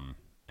from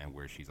and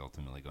where she's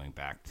ultimately going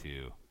back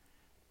to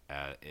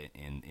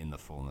in the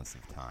fullness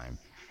of time.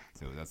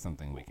 So that's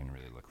something we can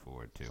really look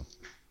forward to.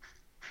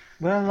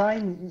 Well, I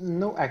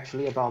know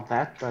actually about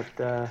that,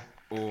 but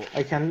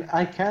I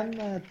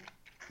can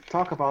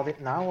talk about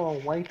it now or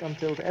wait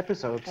until the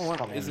episodes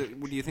come in.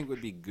 What do you think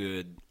would be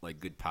good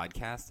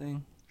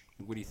podcasting?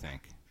 What do you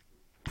think?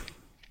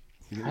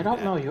 I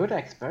don't know. You're the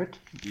expert.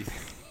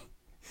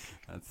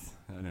 I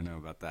don't know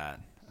about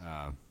that.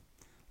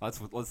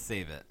 Let's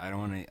save it. I don't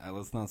want to.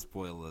 Let's not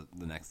spoil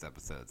the next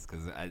episodes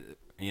because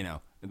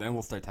then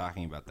we'll start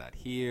talking about that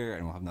here,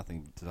 and we'll have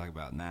nothing to talk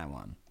about in that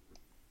one.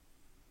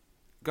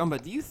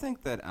 Gumba, do you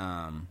think that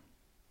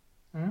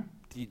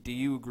do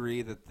you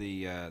agree that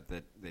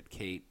that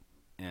Kate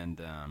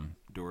and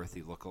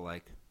Dorothy look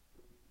alike?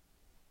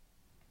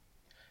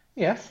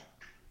 Yes.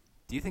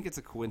 Do you think it's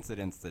a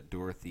coincidence that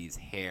Dorothy's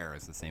hair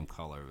is the same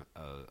color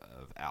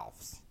of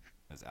Alf's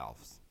as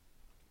Alf's?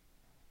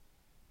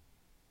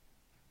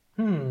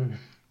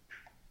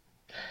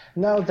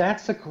 Now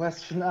that's a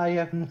question I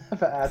have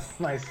never asked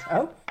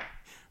myself.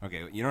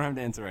 Okay, you don't have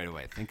to answer right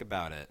away. Think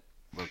about it.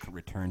 We'll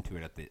return to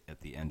it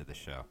at the end of the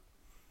show.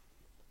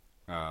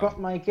 But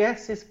my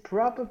guess is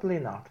probably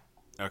not.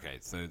 Okay,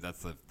 so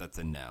that's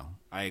a no.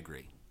 I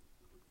agree.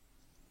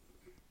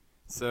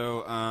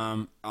 So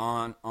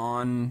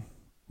on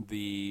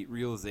the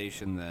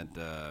realization that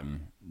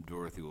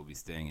Dorothy will be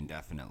staying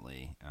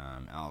indefinitely,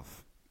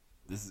 Alf,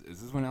 is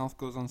this when Alf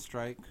goes on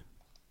strike?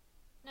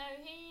 No,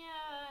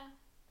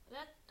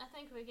 I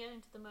think we're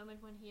getting to the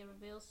moment when he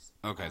reveals.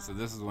 Okay, so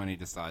this is when he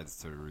decides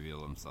to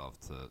reveal himself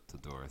to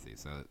Dorothy.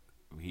 So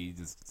he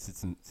just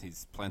he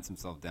plants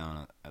himself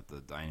down at the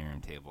dining room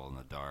table in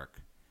the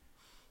dark.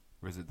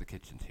 Or is it the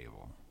kitchen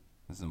table?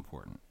 This is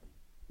important.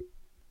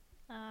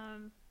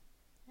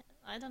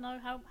 I don't know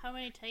how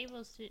many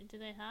tables do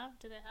they have?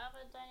 Do they have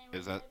a dining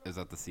room table? Is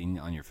that the scene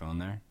on your phone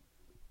there?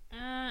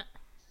 I'm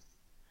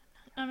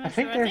not I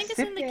think sure. they're I think it's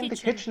in sitting the at the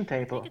kitchen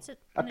table. I think it's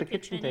At the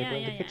kitchen table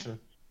in the yeah. kitchen.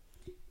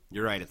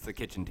 You're right, it's the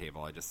kitchen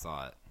table. I just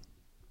saw it.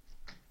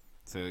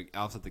 So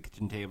Alf's at the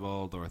kitchen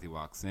table. Dorothy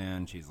walks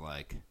in. She's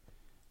like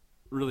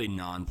really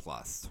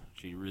nonplussed.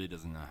 She really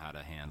doesn't know how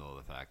to handle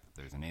the fact that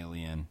there's an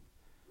alien.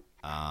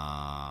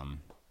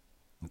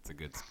 It's a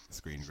good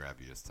screen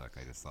grab you just took.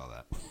 I just saw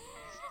that.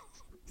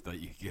 Thought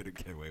you could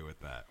get away with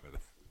that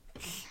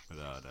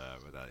without.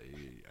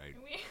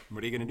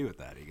 What are you gonna do with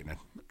that? Are you gonna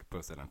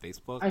post it on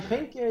Facebook? I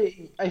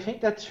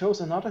think that shows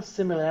another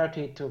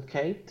similarity to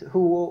Kate,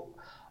 who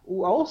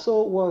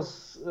also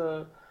was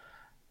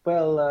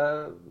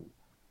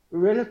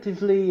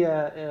relatively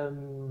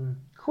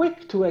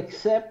quick to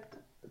accept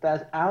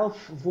that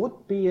Alf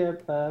would be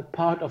a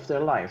part of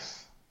their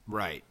lives.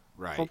 Right.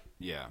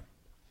 Yeah.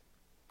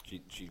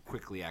 She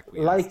quickly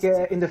acquiesced. Like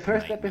in the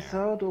first nightmare.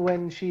 episode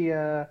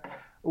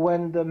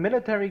when the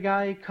military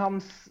guy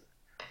comes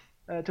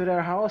to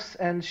their house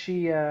and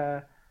she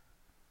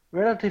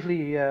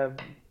relatively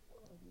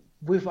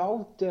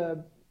without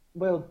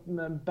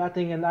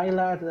batting an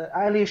eyelid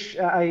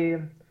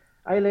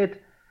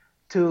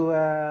to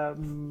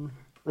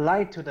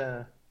lie to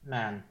the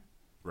man.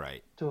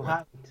 Right. To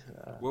hide.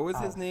 What was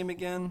his Alf. name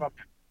again?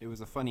 It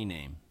was a funny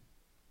name.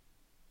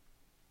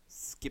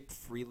 Skip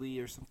Freely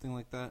or something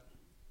like that.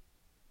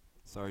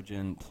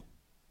 Sergeant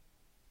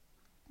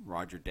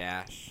Roger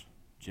Dash,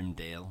 Jim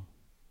Dale,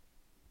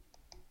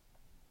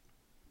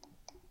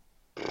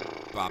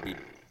 Bobby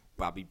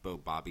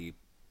Bobby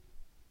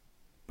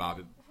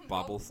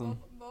Bobbleson.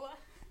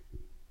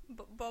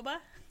 Boba?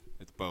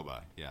 It's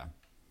Boba, yeah.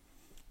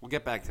 We'll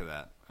get back to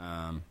that.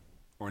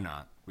 Or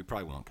not. We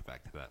probably won't get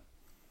back to that.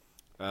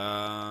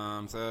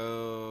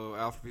 So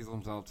Alf reveals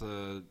himself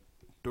to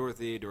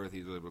Dorothy.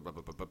 Dorothy's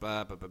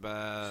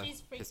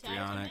She's freaked out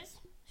on it.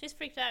 She's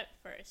freaked out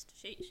first.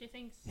 She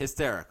thinks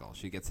hysterical.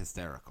 She gets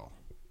hysterical.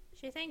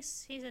 she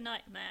thinks he's a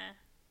nightmare.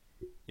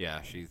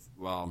 Yeah,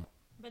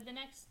 But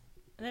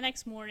the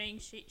next morning,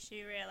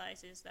 she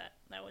realizes that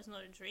was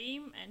not a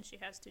dream, and she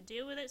has to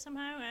deal with it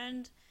somehow.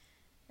 And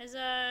as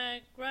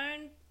a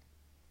grown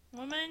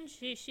woman,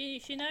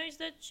 she knows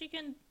that she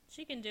can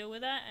deal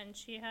with that, and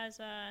she has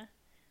a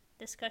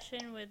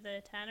discussion with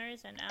the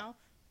Tanners and Alf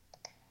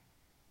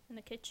in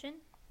the kitchen.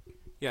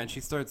 Yeah, and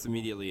she starts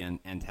immediately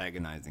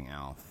antagonizing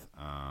Alf.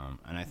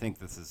 And I think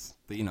this is,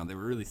 they were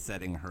really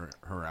setting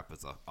her up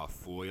as a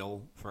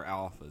foil for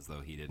Alf, as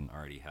though he didn't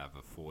already have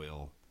a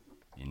foil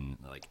in,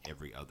 like,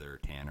 every other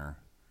Tanner.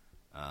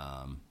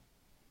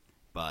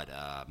 But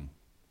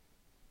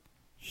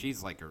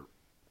she's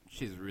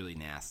really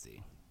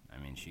nasty.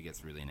 I mean, she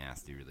gets really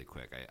nasty really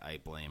quick. I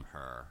blame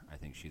her. I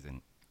think she's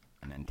an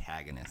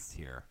antagonist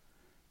here.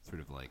 Sort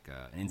of like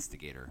an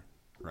instigator,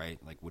 right?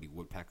 Like Woody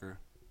Woodpecker.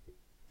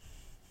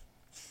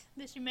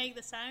 Did she make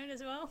the sound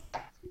as well?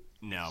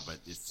 No, but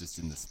it's just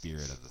in the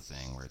spirit of the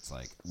thing where it's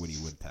like Woody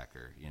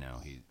Woodpecker,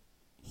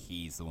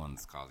 he's the one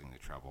that's causing the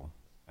trouble,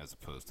 as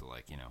opposed to,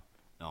 like,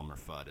 Elmer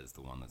Fudd is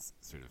the one that's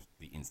sort of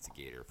the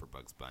instigator for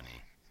Bugs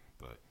Bunny,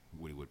 but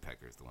Woody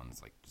Woodpecker is the one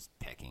that's, like, just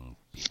pecking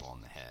people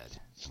on the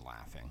head and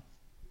laughing.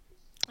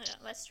 Yeah,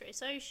 that's true.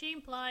 So she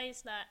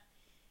implies that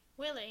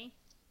Willie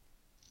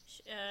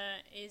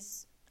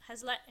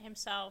has let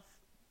himself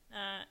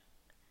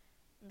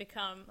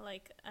become,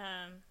 like,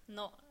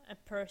 not a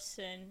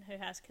person who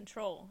has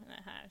control in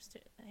the house.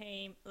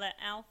 He let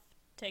Alf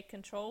take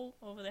control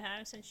over the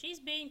house, and she's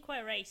being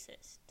quite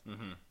racist.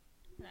 Mm-hmm.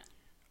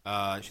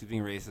 Yeah. She's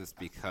being racist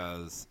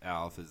because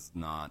Alf is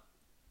not,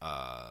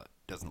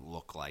 doesn't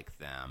look like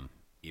them,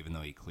 even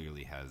though he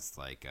clearly has,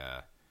 like,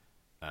 a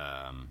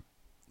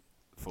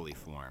fully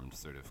formed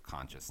sort of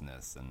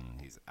consciousness,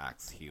 and he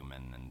acts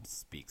human and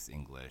speaks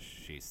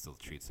English. She still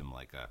treats him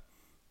like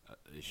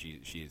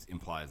she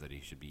implies that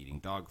he should be eating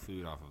dog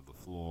food off of the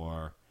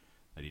floor,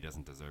 that he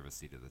doesn't deserve a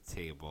seat at the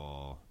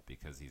table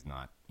because he's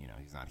not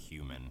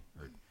human,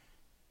 or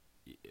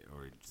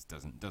just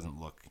doesn't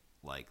look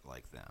like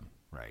them,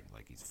 right?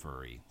 Like he's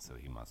furry, so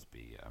he must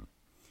be.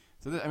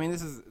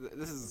 This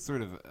is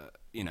sort of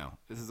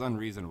this is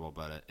unreasonable,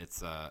 but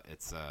it's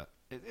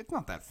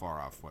not that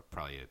far off what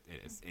probably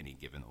any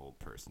given old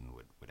person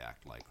would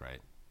act like,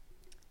 right?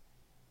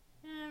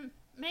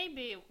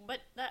 Maybe, but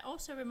that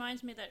also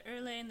reminds me that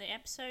earlier in the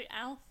episode,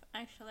 Alf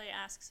actually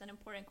asks an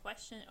important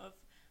question of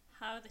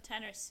how the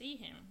Tanners see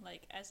him,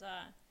 like as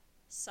a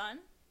son,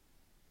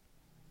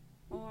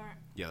 or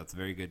yeah, that's a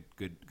very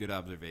good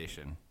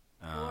observation.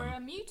 Or a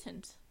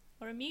mutant,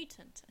 a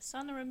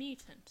son or a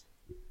mutant.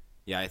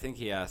 Yeah, I think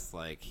he asked,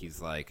 like, he's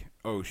like,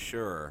 oh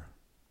sure,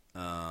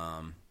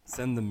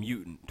 send the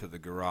mutant to the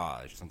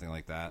garage, something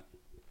like that.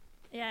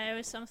 Yeah, it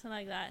was something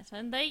like that.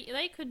 And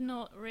they could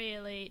not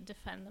really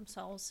defend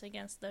themselves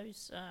against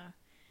those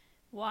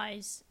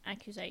wise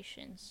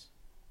accusations.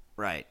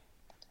 Right.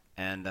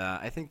 And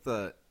I think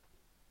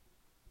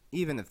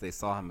even if they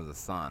saw him as a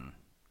son,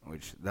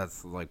 which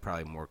that's, like,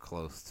 probably more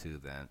close to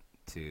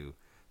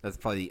that's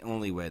probably the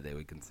only way they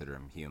would consider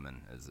him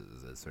human, as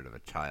a sort of a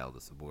child, a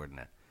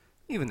subordinate.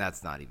 Even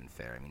that's not even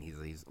fair. I mean,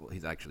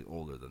 he's actually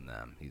older than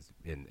them. He's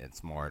and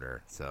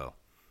smarter, so...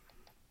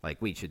 Like,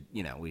 we should,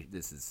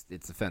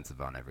 it's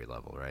offensive on every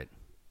level, right?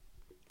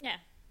 Yeah.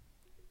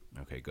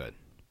 Okay, good.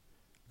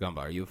 Gumba,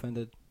 are you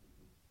offended?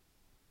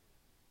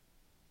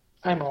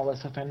 I'm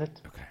always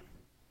offended. Okay.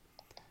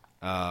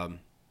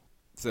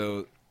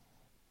 So,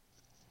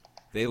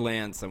 they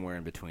land somewhere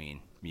in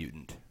between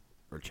mutant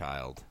or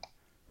child.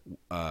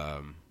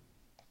 And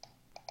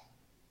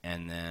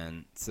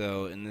then,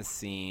 so in this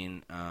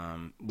scene,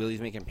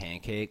 Willie's making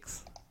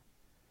pancakes.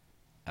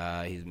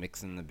 He's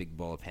mixing the big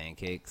bowl of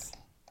pancakes.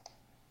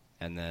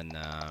 And then,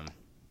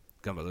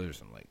 Gumbo, those are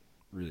some, like,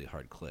 really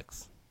hard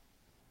clicks.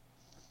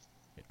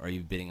 Are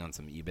you bidding on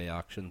some eBay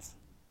auctions?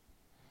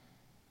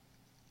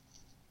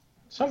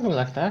 Something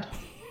like that.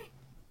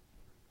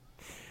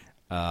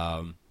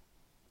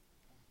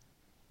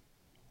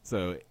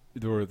 So,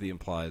 Dorothy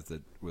implies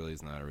that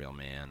Willie's not a real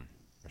man,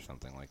 or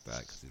something like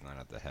that, because he's not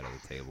at the head of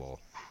the table.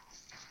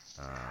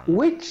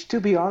 Which, to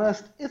be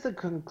honest, is a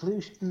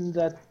conclusion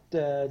that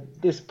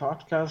this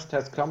podcast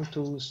has come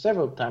to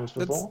several times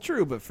before. That's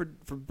true, but for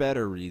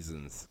better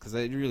reasons. Because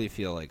I really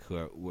feel like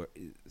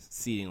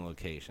seating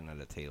location at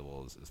a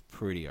table is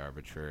pretty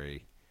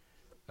arbitrary.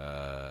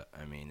 I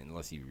mean,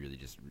 unless you really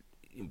just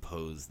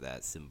impose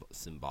that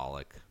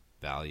symbolic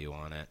value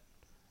on it.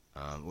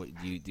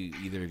 Do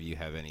either of you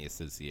have any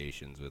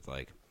associations with,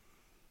 like,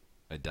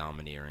 a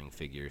domineering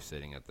figure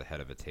sitting at the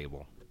head of a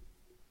table?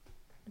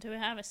 Do we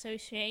have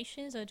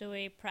associations, or do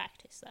we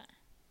practice that?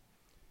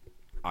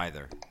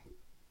 Either.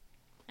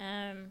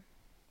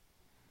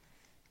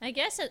 I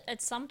guess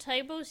at some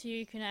tables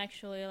you can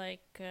actually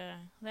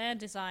they're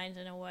designed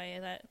in a way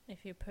that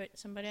if you put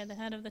somebody at the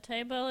head of the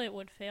table, it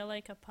would feel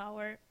like a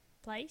power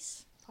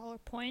place,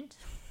 PowerPoint.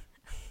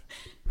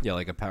 Yeah,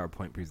 like a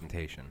PowerPoint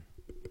presentation,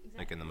 Exactly.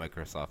 like in the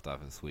Microsoft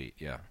Office suite.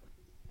 Yeah.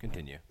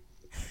 Continue.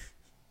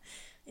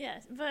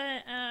 Yes,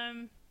 but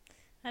I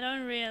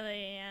don't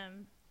really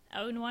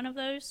own one of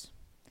those,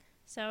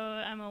 so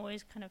I'm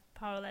always kind of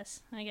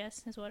powerless, I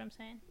guess, is what I'm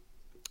saying.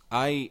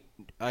 I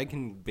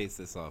can base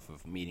this off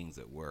of meetings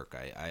at work.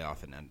 I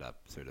often end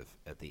up sort of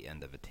at the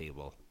end of a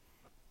table,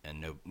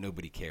 and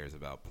nobody cares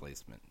about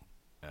placement.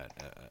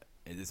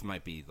 This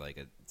might be like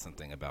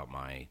something about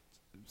my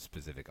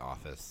specific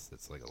office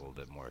that's like a little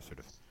bit more sort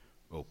of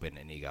open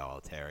and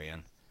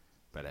egalitarian.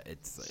 But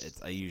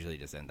I usually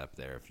just end up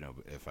there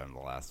if I'm the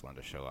last one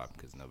to show up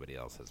because nobody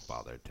else has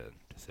bothered to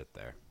sit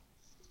there.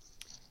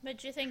 But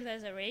do you think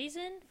there's a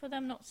reason for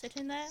them not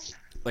sitting there?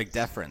 Like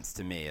deference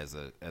to me as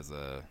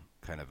a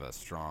kind of a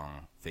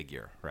strong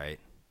figure, right?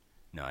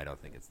 No, I don't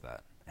think it's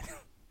that.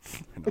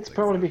 It's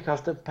probably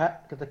because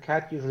the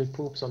cat usually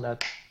poops on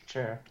that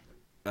chair.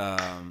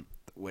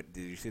 What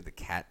did you say? The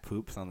cat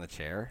poops on the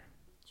chair?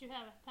 Do you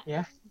have a pet?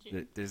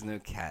 Yeah. There's no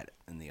cat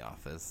in the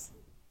office.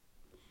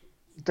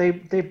 They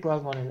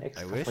brought one in I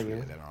extra wish for we you.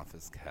 had an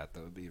office cat.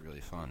 That would be really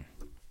fun.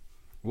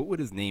 What would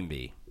his name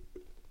be?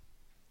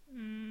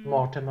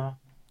 Mortimer.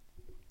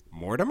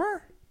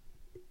 Mortimer?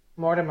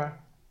 Mortimer.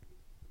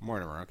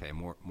 Mortimer. Okay,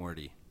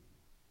 Morty.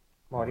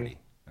 Morty.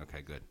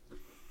 Okay, good.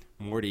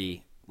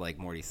 Morty, like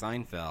Morty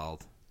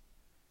Seinfeld,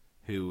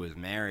 who was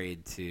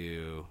married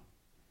to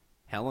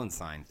Helen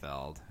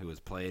Seinfeld, who was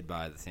played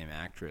by the same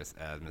actress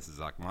as Mrs.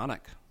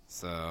 Ochmonek.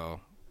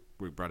 So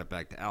we brought it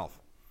back to Alf.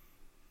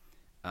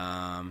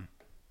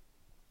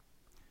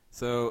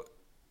 So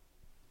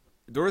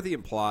Dorothy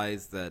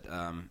implies that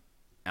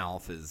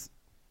Alf is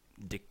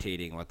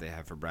dictating what they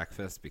have for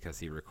breakfast because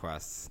he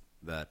requests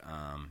that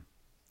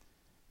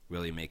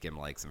Willie make him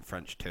like some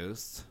French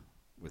toast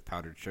with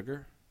powdered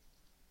sugar.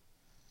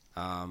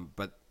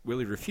 But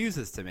Willie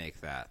refuses to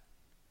make that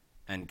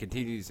and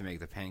continues to make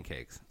the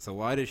pancakes. So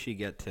why does she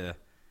get to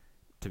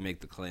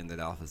make the claim that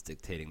Alf is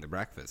dictating the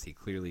breakfast? He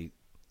clearly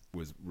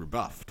was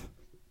rebuffed.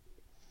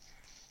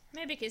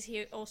 Maybe because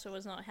he also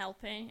was not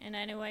helping in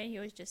any way. He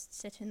was just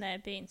sitting there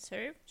being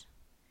served,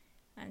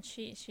 and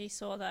she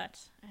saw that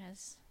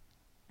as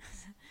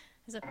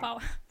a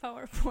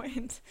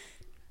PowerPoint.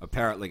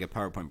 Like a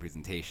PowerPoint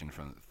presentation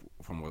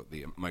from what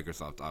the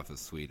Microsoft Office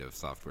suite of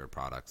software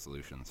product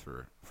solutions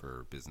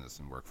for business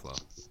and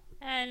workflow.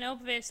 And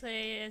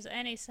obviously, as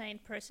any sane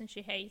person,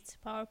 she hates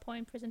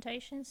PowerPoint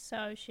presentations,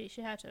 so she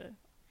had to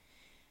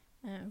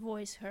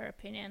voice her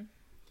opinion.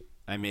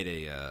 I made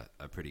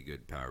a pretty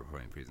good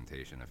PowerPoint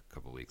presentation a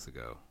couple weeks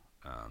ago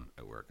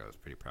at work. I was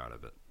pretty proud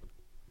of it.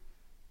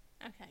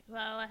 Okay,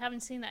 well, I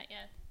haven't seen that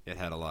yet. It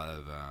had a lot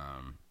of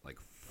like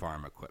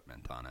farm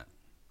equipment on it.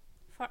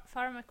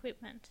 Farm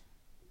equipment.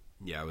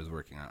 Yeah, I was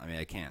working on. I mean,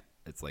 I can't.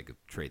 It's like a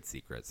trade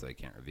secret, so I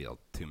can't reveal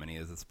too many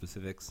of the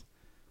specifics.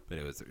 But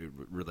it was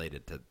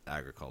related to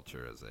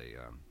agriculture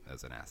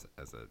as an asset,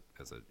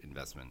 as an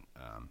investment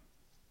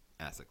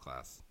asset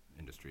class,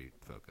 industry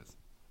focus.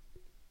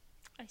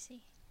 I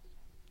see.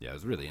 Yeah, it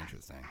was really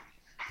interesting,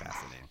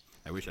 fascinating.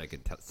 I wish I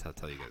could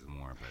tell you guys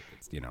more, but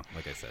it's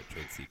like I said,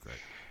 trade secret.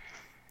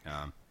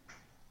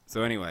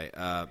 So anyway,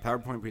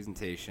 PowerPoint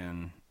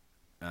presentation,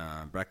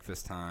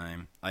 breakfast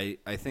time. I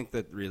think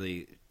that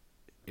really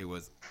it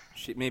was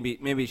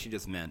maybe she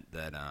just meant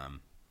that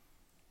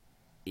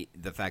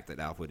the fact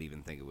that Alf would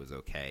even think it was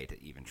okay to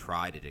even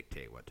try to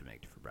dictate what to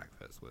make for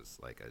breakfast was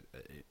like a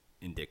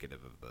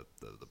indicative of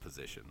the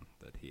position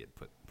that he had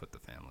put the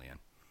family in.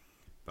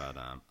 But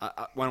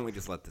why don't we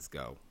just let this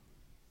go?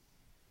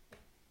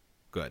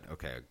 Good.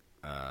 Okay.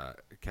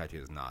 Katya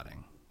is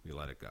nodding. We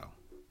let it go.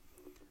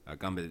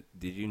 Gumba,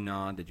 did you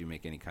nod? Did you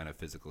make any kind of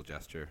physical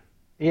gesture?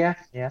 Yeah.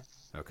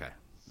 Okay.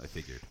 I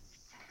figured.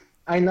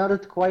 I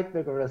nodded quite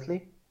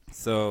vigorously.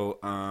 So,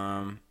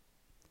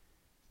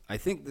 I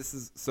think this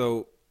is...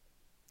 So,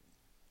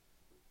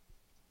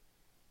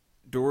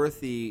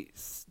 Dorothy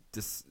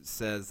just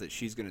says that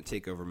she's going to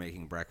take over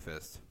making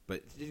breakfast,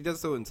 but she does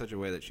so in such a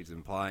way that she's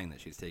implying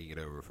that she's taking it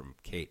over from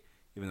Kate,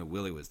 even though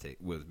Willie was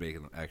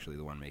actually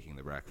the one making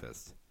the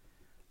breakfast.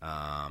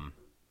 And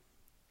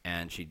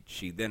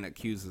she then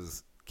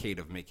accuses Kate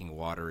of making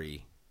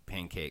watery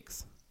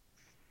pancakes.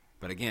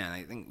 But again,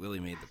 I think Willie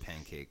made the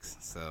pancakes,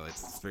 so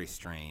it's very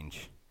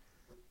strange.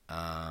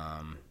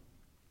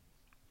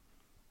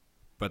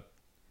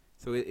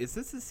 So is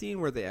this the scene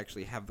where they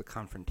actually have the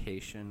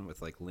confrontation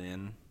with like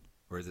Lynn,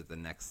 or is it the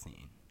next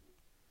scene?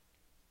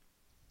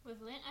 With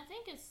Lynn, I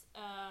think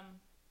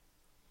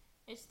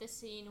it's the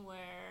scene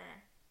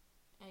where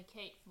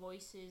Kate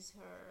voices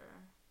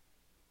her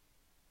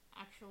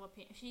actual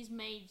opinion. She's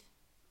made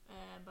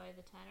by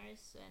the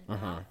Tanners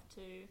and Alf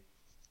to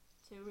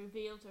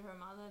reveal to her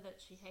mother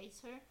that she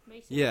hates her,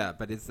 basically. Yeah,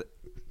 but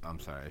I'm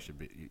sorry,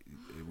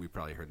 we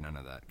probably heard none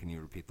of that. Can you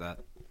repeat that?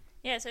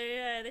 Yeah, so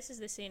this is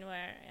the scene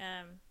where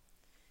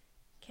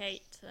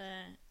Kate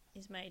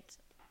is made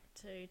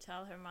to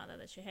tell her mother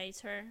that she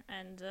hates her,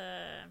 and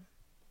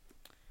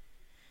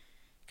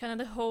kind of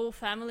the whole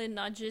family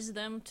nudges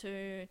them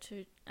to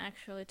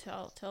actually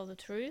tell the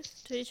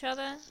truth to each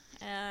other.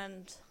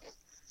 And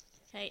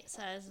Kate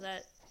says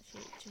that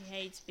she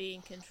hates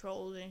being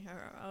controlled in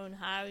her own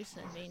house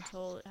and being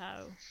told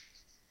how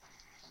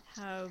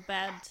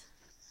bad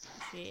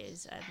she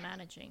is at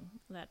managing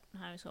that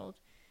household.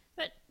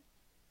 But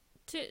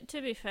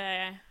to be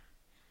fair,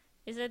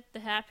 is it the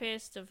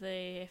happiest of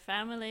the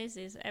families?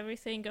 Is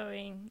everything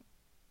going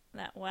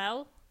that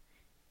well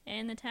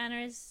in the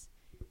Tanners?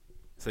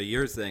 So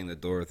you're saying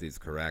that Dorothy's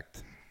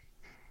correct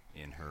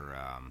in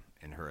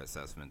her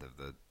assessment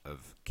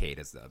of Kate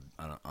as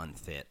an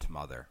unfit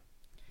mother.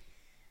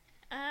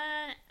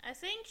 I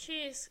think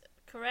she's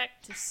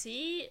correct to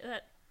see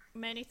that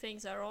many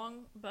things are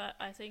wrong, but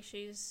I think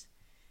she's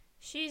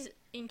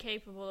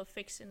incapable of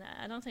fixing that.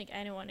 I don't think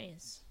anyone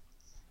is.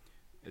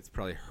 It's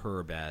probably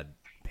her bad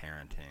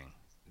parenting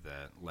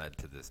that led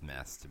to this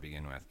mess to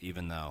begin with,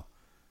 even though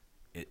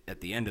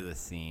at the end of the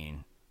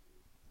scene,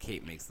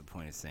 Kate makes the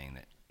point of saying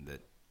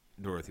that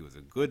Dorothy was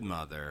a good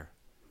mother,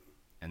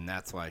 and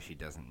that's why she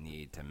doesn't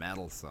need to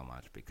meddle so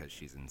much, because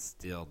she's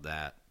instilled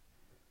that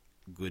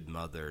good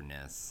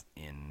motherness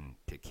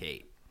into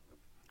Kate,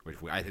 which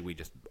I think we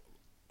just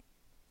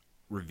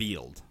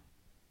revealed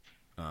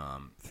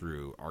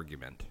through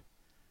argument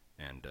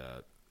and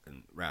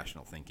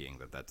rational thinking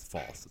that's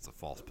false. It's a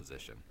false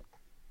position.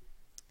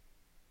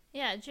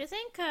 Yeah, do you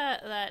think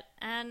that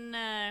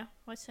Anne,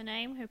 what's her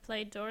name, who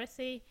played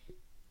Dorothy?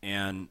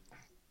 And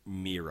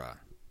Mira.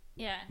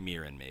 Yeah.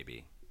 Mirren,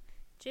 maybe.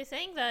 Do you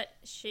think that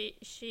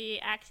she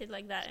acted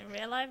like that in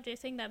real life? Do you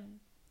think that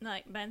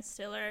like Ben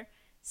Stiller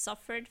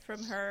suffered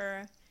from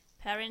her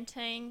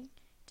parenting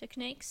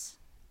techniques?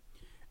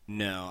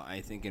 No,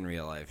 I think in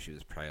real life she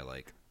was probably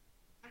like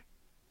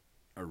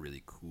a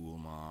really cool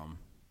mom,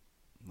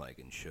 like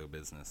in show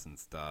business and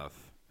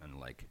stuff, and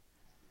like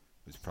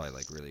was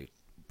probably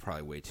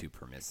way too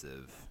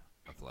permissive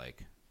of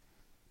like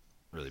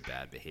really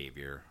bad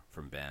behavior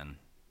from Ben.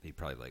 He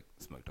probably like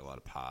smoked a lot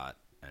of pot,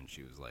 and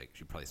she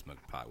probably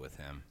smoked pot with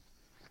him.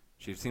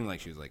 She seemed like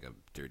she was like a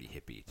dirty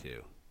hippie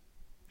too.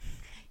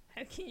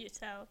 How can you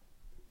tell?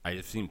 I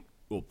just seen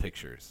old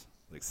pictures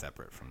like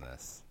separate from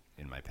this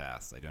in my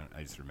past.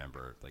 I just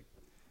remember like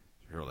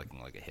her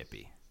looking like a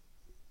hippie.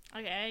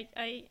 Okay,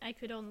 I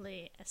could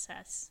only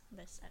assess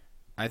this.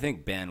 I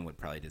think Ben would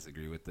probably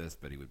disagree with this,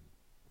 but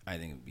I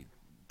think it would be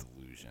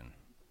delusion,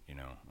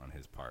 on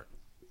his part.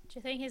 Do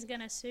you think he's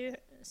gonna sue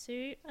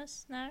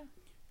us now?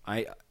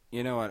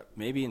 You know what?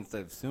 Maybe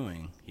instead of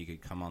suing, he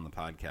could come on the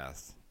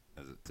podcast,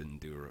 as it didn't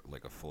do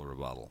like a full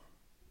rebuttal.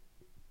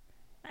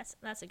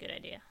 That's a good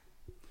idea.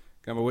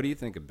 Gumbo, what do you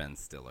think of Ben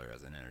Stiller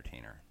as an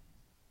entertainer?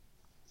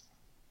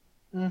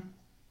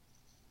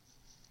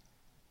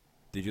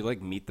 Did you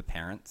like Meet the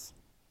Parents?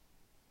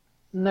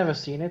 Never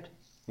seen it.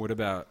 What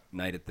about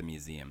Night at the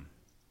Museum?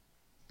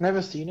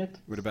 Never seen it.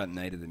 What about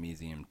Night at the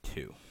Museum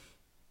 2?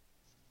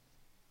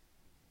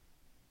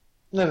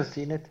 Never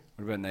seen it.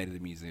 What about Night at the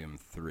Museum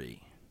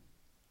 3?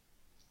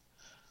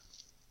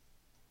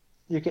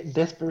 You get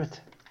desperate.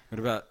 What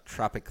about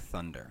Tropic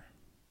Thunder?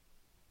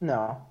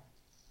 No.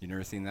 You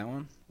never seen that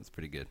one? That's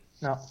pretty good.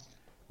 No.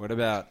 What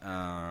about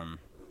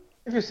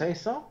If you say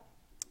so.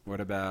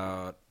 What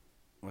about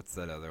what's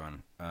that other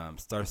one?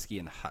 Starsky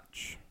and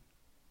Hutch.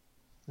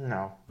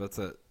 No. That's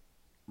a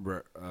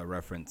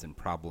reference in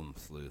Problem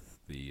Sleuth.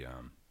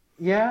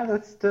 Yeah,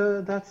 that's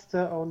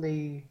the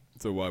only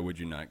So why would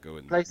you not go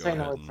place I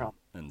know ahead it from.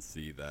 and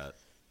see that?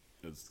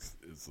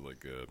 It's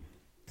like to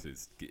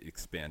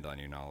expand on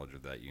your knowledge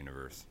of that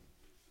universe.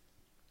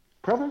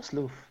 Problem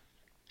Sleuth.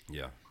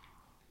 Yeah.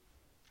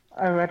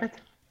 I read it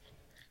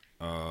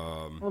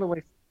Um. all the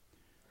way.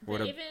 What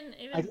But a-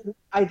 even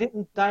I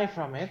didn't die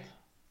from it.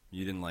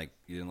 You didn't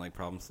like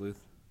Problem Sleuth?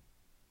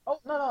 Oh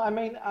no, I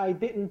mean I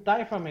didn't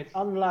die from it.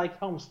 Unlike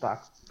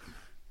Homestuck.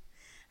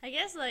 I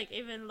guess like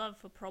even love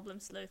for Problem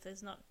Sleuth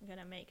is not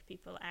gonna make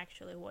people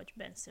actually watch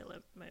Ben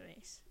Stiller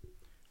movies.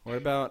 What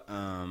about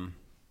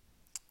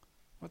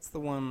what's the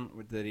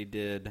one that he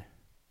did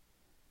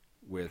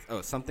with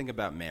Something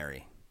About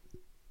Mary?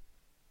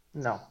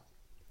 No.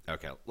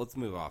 Okay, let's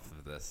move off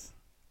of this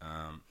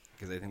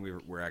because I think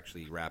we're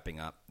actually wrapping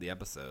up the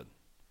episode.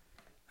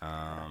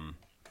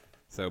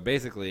 So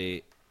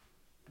basically,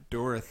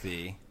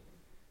 Dorothy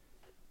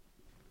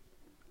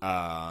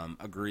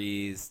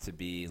agrees to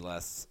be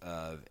less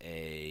of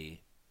a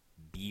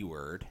B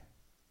word,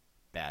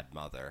 bad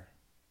mother.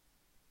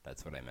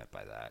 That's what I meant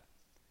by that.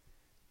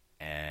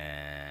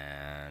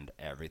 And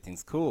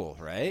everything's cool,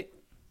 right?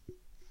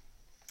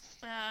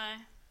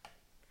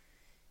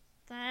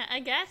 I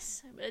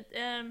guess, but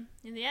in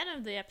the end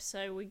of the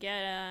episode, we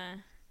get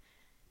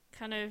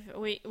kind of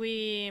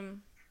we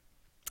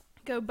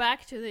go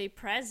back to the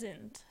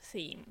present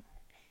theme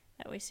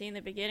that we see in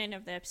the beginning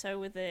of the episode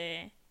with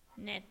the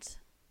net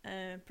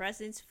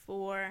presents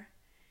for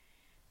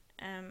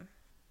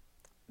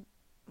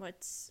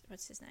what's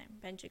his name?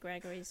 Benji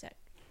Gregory, is that?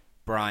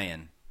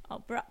 Brian.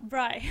 Oh,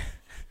 Bri.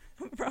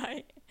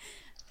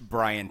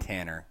 Brian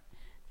Tanner.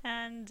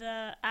 and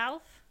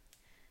Alf,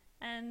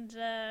 and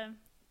so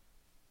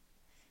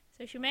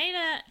she made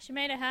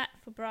a hat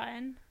for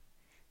Brian.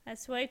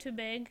 That's way too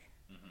big.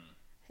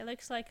 It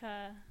looks like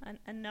a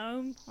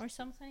gnome or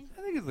something.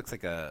 I think it looks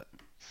like a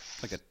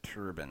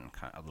turban,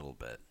 a little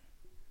bit.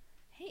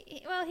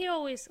 He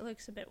always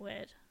looks a bit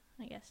weird,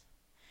 I guess.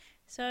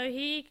 So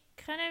he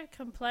kind of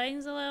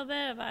complains a little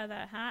bit about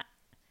that hat,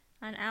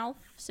 and Alf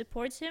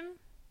supports him.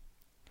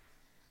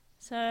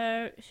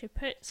 So she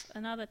puts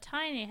another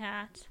tiny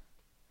hat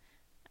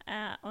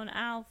on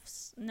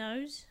Alf's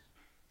nose,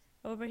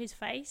 over his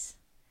face,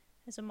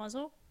 as a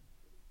muzzle.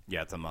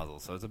 Yeah, it's a muzzle.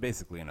 So it's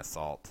basically an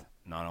assault,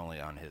 not only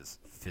on his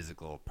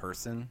physical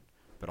person,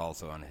 but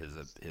also on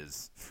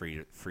his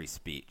free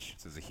speech.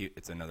 So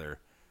it's another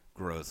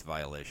gross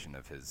violation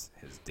of his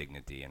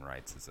dignity and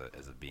rights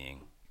as a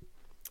being.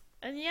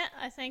 And yet,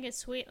 I think it's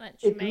sweet that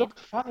It looked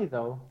funny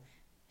though.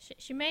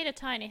 she made a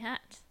tiny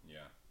hat.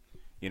 Yeah.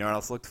 You know what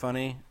else looked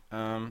funny,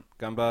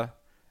 Gumba?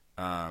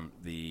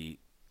 The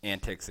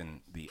antics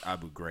in the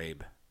Abu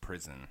Ghraib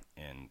prison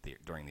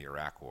during the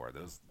Iraq War.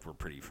 Those were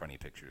pretty funny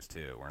pictures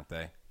too, weren't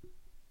they?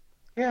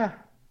 Yeah.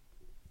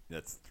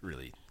 That's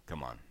really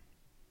come on,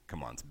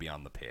 it's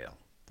beyond the pale.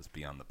 Just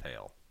beyond the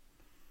pale.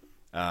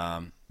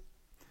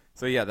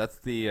 So yeah, that's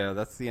the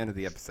end of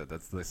the episode.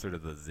 That's the sort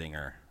of the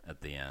zinger at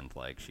the end.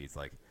 Like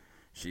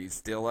she's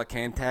still a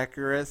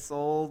cantankerous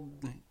old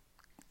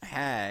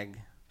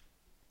hag.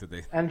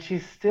 And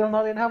she's still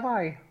not in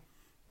Hawaii.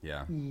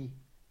 Yeah. E.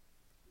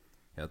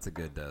 Yeah, that's a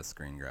good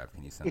screen grab.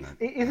 Can you send that?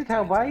 Is it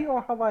Hawaii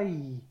or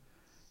Hawaii?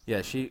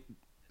 Yeah,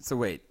 so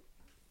wait,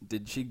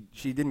 she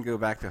didn't go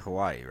back to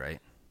Hawaii,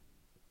 right?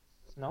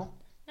 No.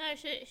 No,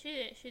 she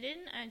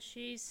didn't, and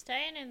she's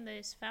staying in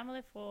this family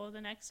for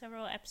the next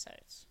several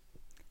episodes.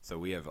 So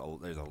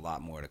there's a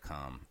lot more to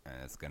come, and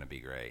it's gonna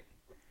be great.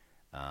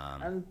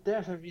 And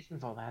there's a reason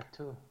for that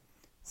too.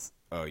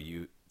 Oh,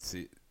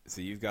 so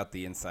you've got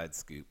the inside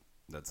scoop.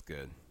 That's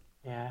good.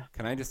 Yeah.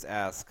 Can I just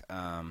ask?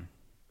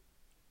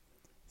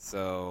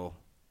 So,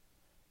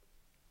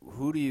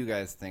 who do you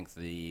guys think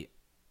the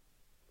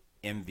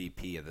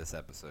MVP of this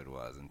episode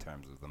was in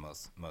terms of the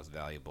most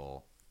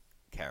valuable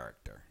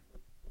character,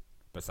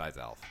 besides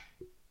Alf?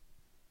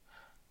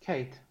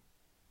 Kate.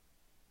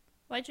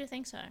 Why do you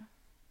think so?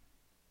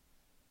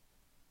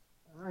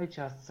 I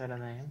just said a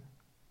name.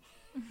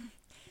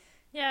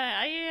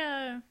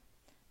 Yeah,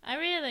 I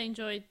really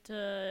enjoyed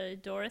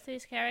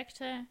Dorothy's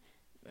character.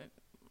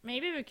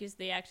 Maybe because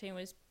the acting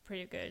was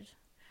pretty good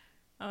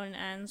on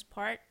Anne's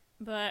part,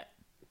 but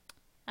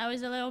I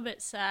was a little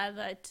bit sad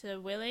that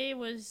Willie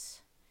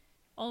was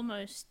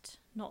almost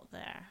not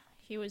there.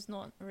 He was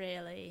not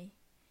really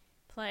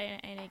playing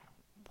any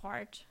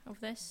part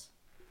of this.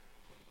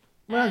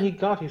 Well, he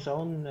got his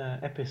own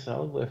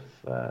episode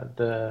with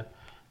the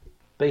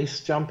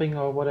base jumping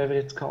or whatever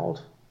it's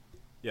called.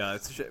 Yeah,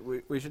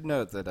 we should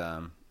note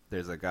that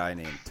there's a guy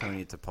named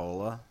Tony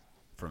Topola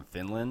from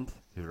Finland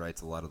who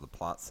writes a lot of the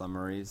plot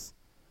summaries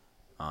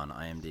on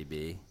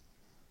IMDb.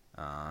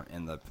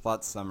 And the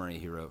plot summary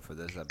he wrote for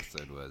this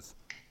episode was,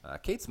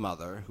 Kate's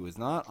mother, who is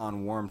not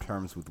on warm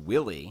terms with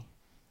Willie,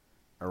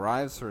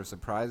 arrives for a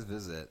surprise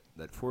visit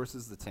that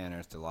forces the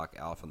Tanners to lock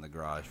Alf in the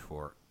garage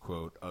for,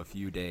 quote, a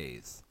few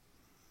days.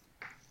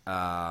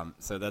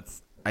 So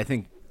I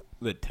think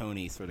that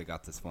Tony sort of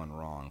got this one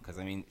wrong, because,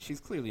 I mean, she's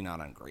clearly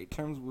not on great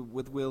terms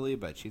with Willie,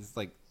 but she's,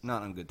 like,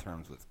 not on good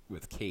terms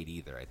with Kate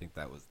either. I think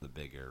that was the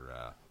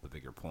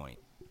bigger point.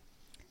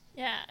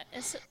 Yeah,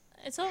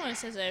 it's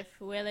almost as if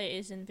Willie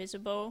is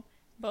invisible,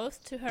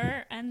 both to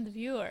her and the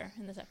viewer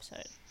in this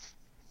episode.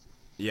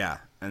 Yeah,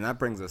 and that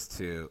brings us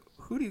to,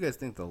 who do you guys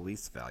think the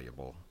least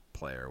valuable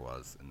player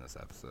was in this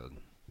episode?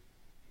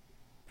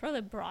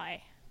 Probably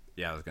Bry.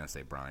 Yeah, I was going to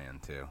say Brian,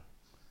 too.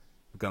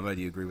 Gumba,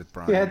 do you agree with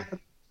Brian?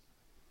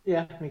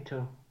 Yeah, me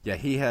too. Yeah,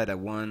 he had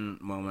one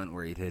moment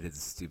where he did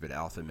his stupid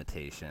Alf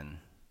imitation,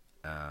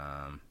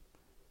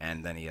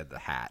 and then he had the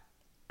hat,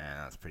 and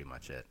that's pretty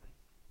much it.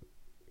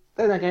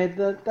 Then again,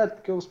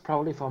 that goes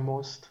probably for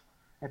most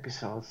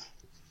episodes.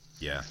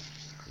 Yeah,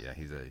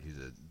 he's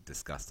a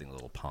disgusting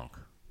little punk.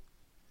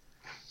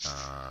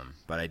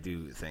 But I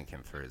do thank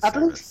him for his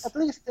service. At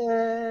least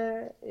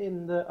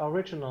in the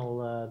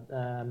original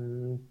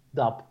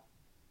dub.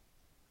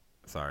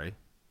 Sorry.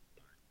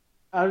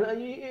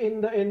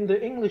 In the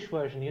English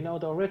version,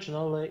 the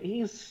original,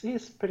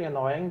 he's pretty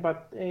annoying,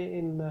 but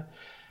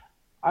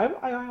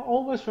I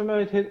always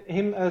remembered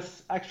him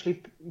as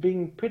actually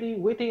being pretty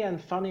witty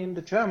and funny in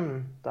the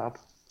German dub.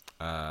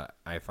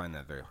 I find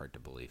that very hard to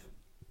believe.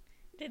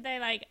 Did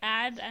they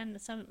add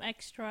some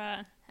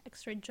extra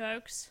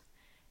jokes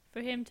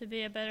for him to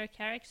be a better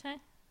character?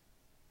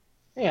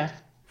 Yeah,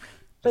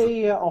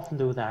 they often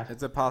do that.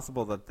 Is it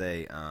possible that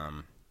they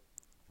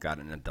got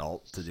an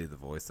adult to do the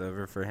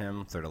voiceover for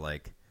him, sort of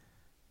like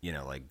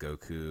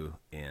Goku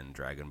in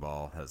Dragon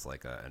Ball has an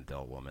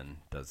adult woman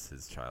does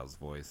his child's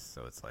voice,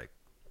 so it's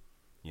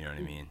you know what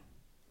I mean?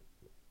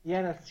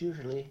 Yeah, that's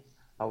usually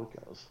how it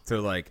goes.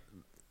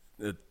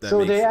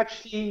 So they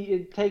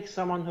actually take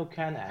someone who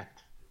can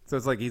act. So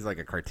it's like he's like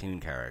a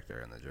cartoon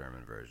character in the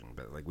German version,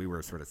 but like we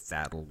were sort of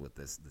saddled with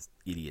this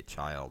idiot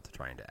child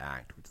trying to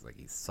act, which is like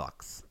he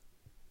sucks.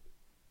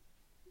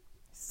 He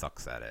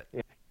sucks at it.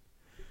 Yeah.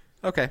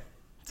 Okay,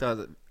 so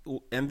the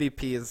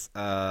MVP is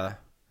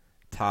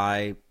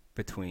tie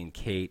between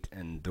Kate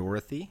and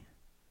Dorothy.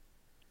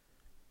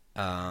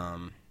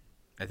 I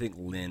think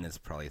Lynn is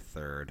probably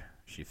third.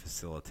 She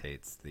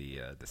facilitates the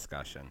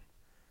discussion.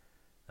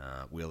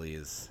 Willie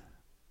is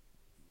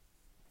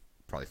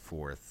probably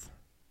fourth.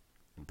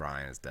 And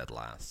Brian is dead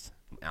last.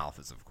 And Alf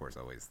is, of course,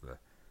 always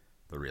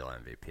the real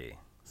MVP.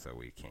 So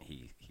we can't.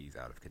 He's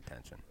out of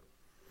contention.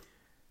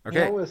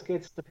 Okay. He always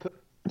gets the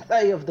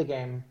play of the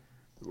game.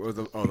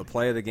 The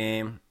play of the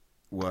game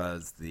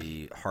was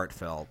the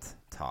heartfelt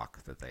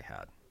talk that they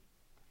had.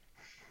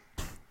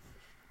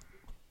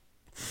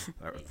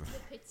 The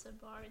pizza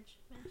barge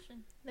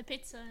mention. The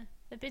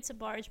pizza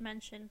barge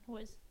mention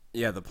was.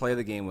 Yeah, the play of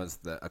the game was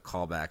a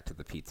callback to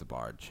the pizza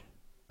barge.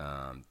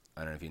 I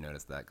don't know if you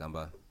noticed that,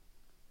 Gumba.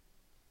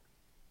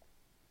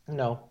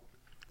 No.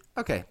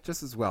 Okay,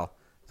 just as well.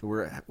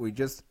 So we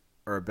just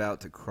are about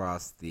to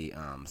cross the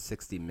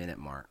 60-minute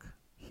mark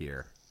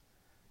here.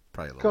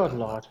 Probably a little Good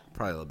Lord.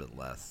 Probably a little bit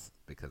less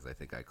because I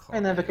think I called. I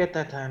never get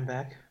that time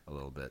back. A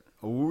little bit.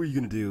 Oh, what are you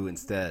gonna do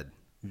instead?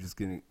 You're just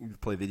gonna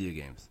play video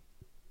games.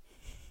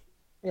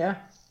 Yeah.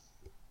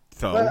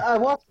 So. Well, I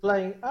was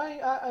playing.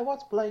 I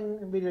was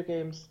playing video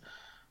games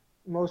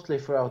mostly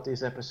throughout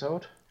this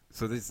episode.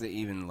 So this is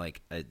even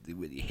like a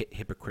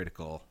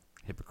hypocritical.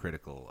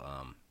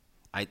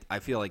 I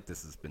feel like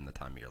this has been the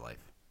time of your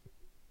life.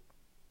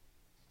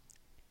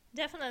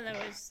 Definitely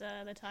was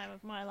the time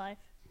of my life.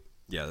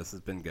 Yeah, this has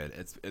been good.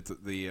 It's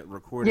the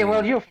recording.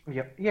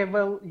 Yeah,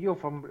 well, you're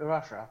from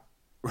Russia.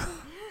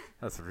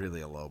 That's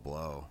really a low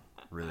blow.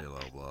 Really low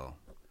blow.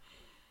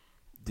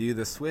 Do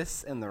the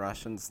Swiss and the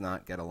Russians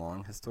not get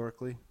along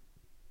historically?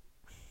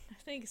 I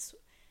think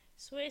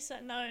Swiss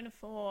are known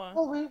for.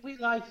 Well, we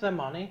like the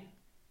money.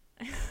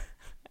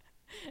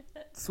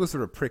 Swiss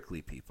are a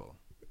prickly people.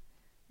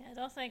 Yeah, I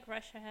don't think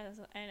Russia has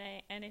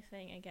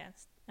anything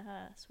against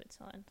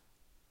Switzerland.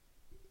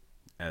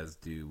 As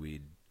do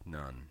we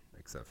none,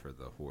 except for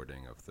the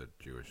hoarding of the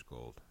Jewish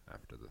gold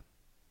after the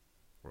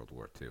World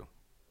War II.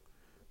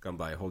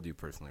 Gumba, I hold you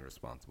personally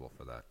responsible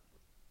for that.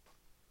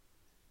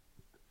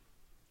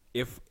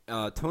 If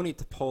Tony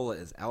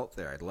Topola is out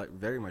there, I'd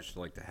very much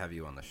like to have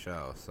you on the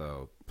show.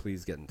 So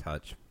please get in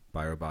touch.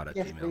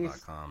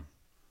 Biorobot@gmail.com.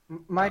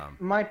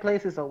 My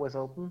place is always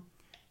open.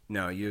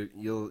 No, you're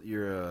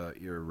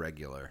a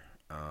regular.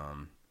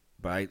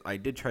 But I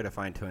did try to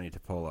find Tony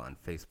Topola on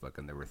Facebook,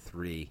 and there were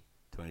 3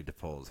 Tony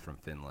Topolas from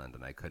Finland,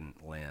 and I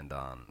couldn't land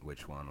on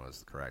which one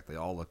was correct. They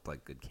all looked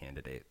like good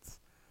candidates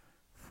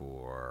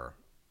for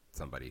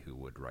somebody who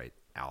would write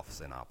Alf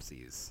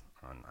synopses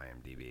on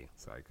IMDb.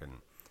 So I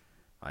couldn't.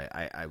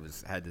 I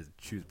had to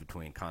choose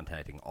between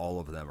contacting all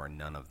of them or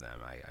none of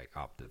them. I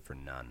opted for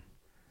none.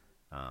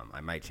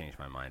 I might change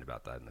my mind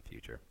about that in the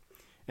future.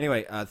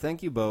 Anyway,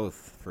 thank you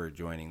both for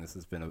joining. This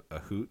has been a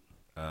hoot.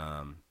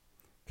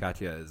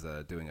 Katya is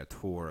doing a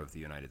tour of the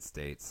United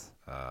States,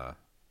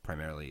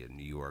 primarily in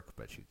New York,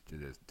 but she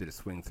did a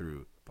swing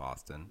through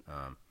Boston.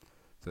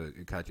 So,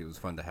 Katya, it was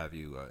fun to have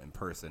you in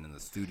person in the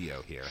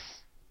studio here.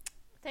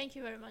 Thank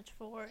you very much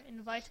for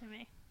inviting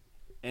me.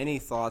 Any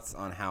thoughts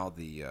on how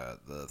the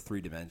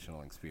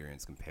 3-dimensional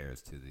experience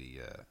compares to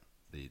the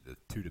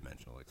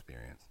 2-dimensional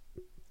experience?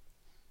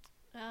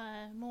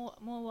 More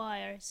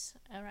wires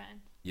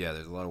around. Yeah,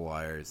 there's a lot of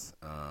wires.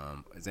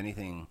 Is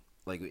anything,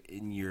 like,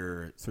 in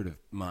your sort of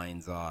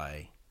mind's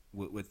eye,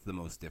 what's the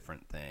most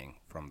different thing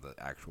from the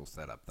actual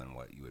setup than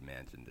what you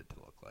imagined it to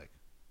look like?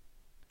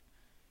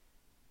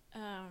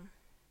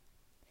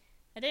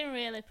 I didn't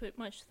really put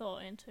much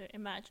thought into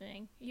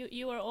imagining.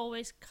 You were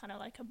always kind of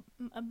like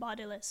a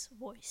bodiless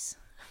voice.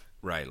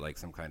 Right, like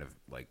some kind of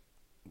like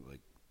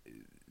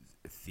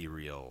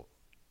ethereal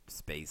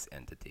space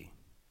entity.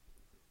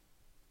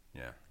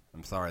 Yeah,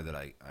 I'm sorry that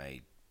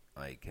I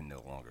can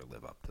no longer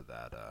live up to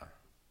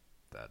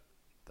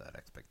that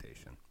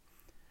expectation.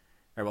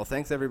 All right, well,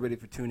 thanks everybody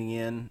for tuning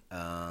in.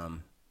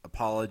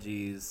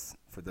 Apologies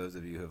for those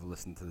of you who have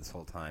listened to this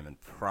whole time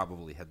and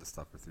probably had to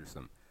suffer through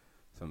some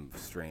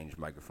strange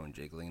microphone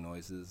jiggling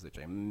noises, which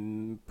I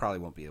probably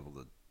won't be able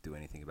to do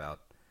anything about.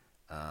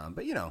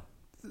 But you know,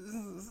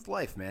 this is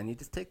life, man. You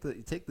just take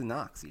the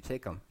knocks. You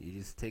take them. You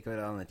just take it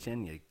on the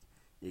chin.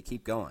 You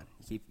keep going.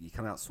 You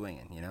come out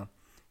swinging. You know,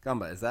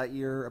 Gumba, is that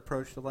your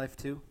approach to life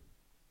too?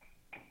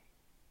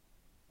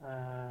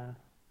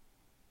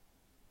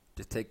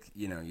 Just take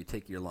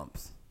your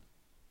lumps.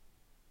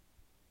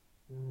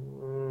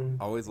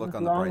 Always look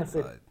on the bright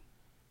side.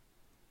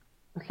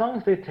 As long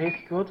as they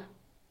taste good.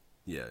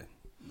 Yeah,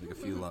 like a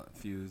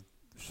few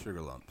sugar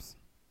lumps.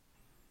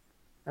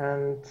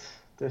 And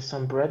there's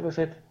some bread with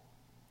it.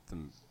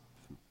 Some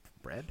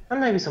bread? And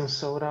maybe some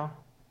soda.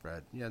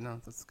 Bread. Yeah, no,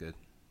 that's good.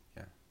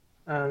 Yeah.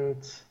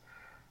 And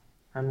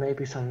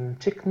maybe some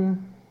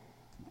chicken.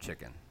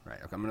 Chicken.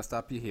 Right. Okay, I'm gonna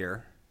stop you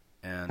here.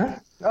 And Huh?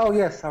 Oh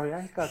yes, sorry,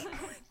 I got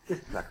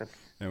Just suck it.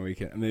 And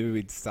maybe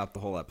we'd stop the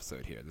whole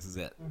episode here. This is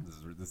it.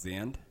 This is the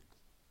end?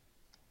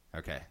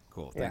 Okay,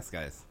 cool. Yeah. Thanks,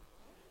 guys.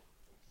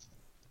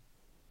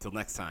 Till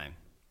next time,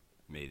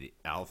 may the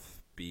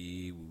Alf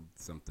be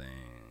something.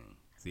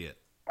 See it.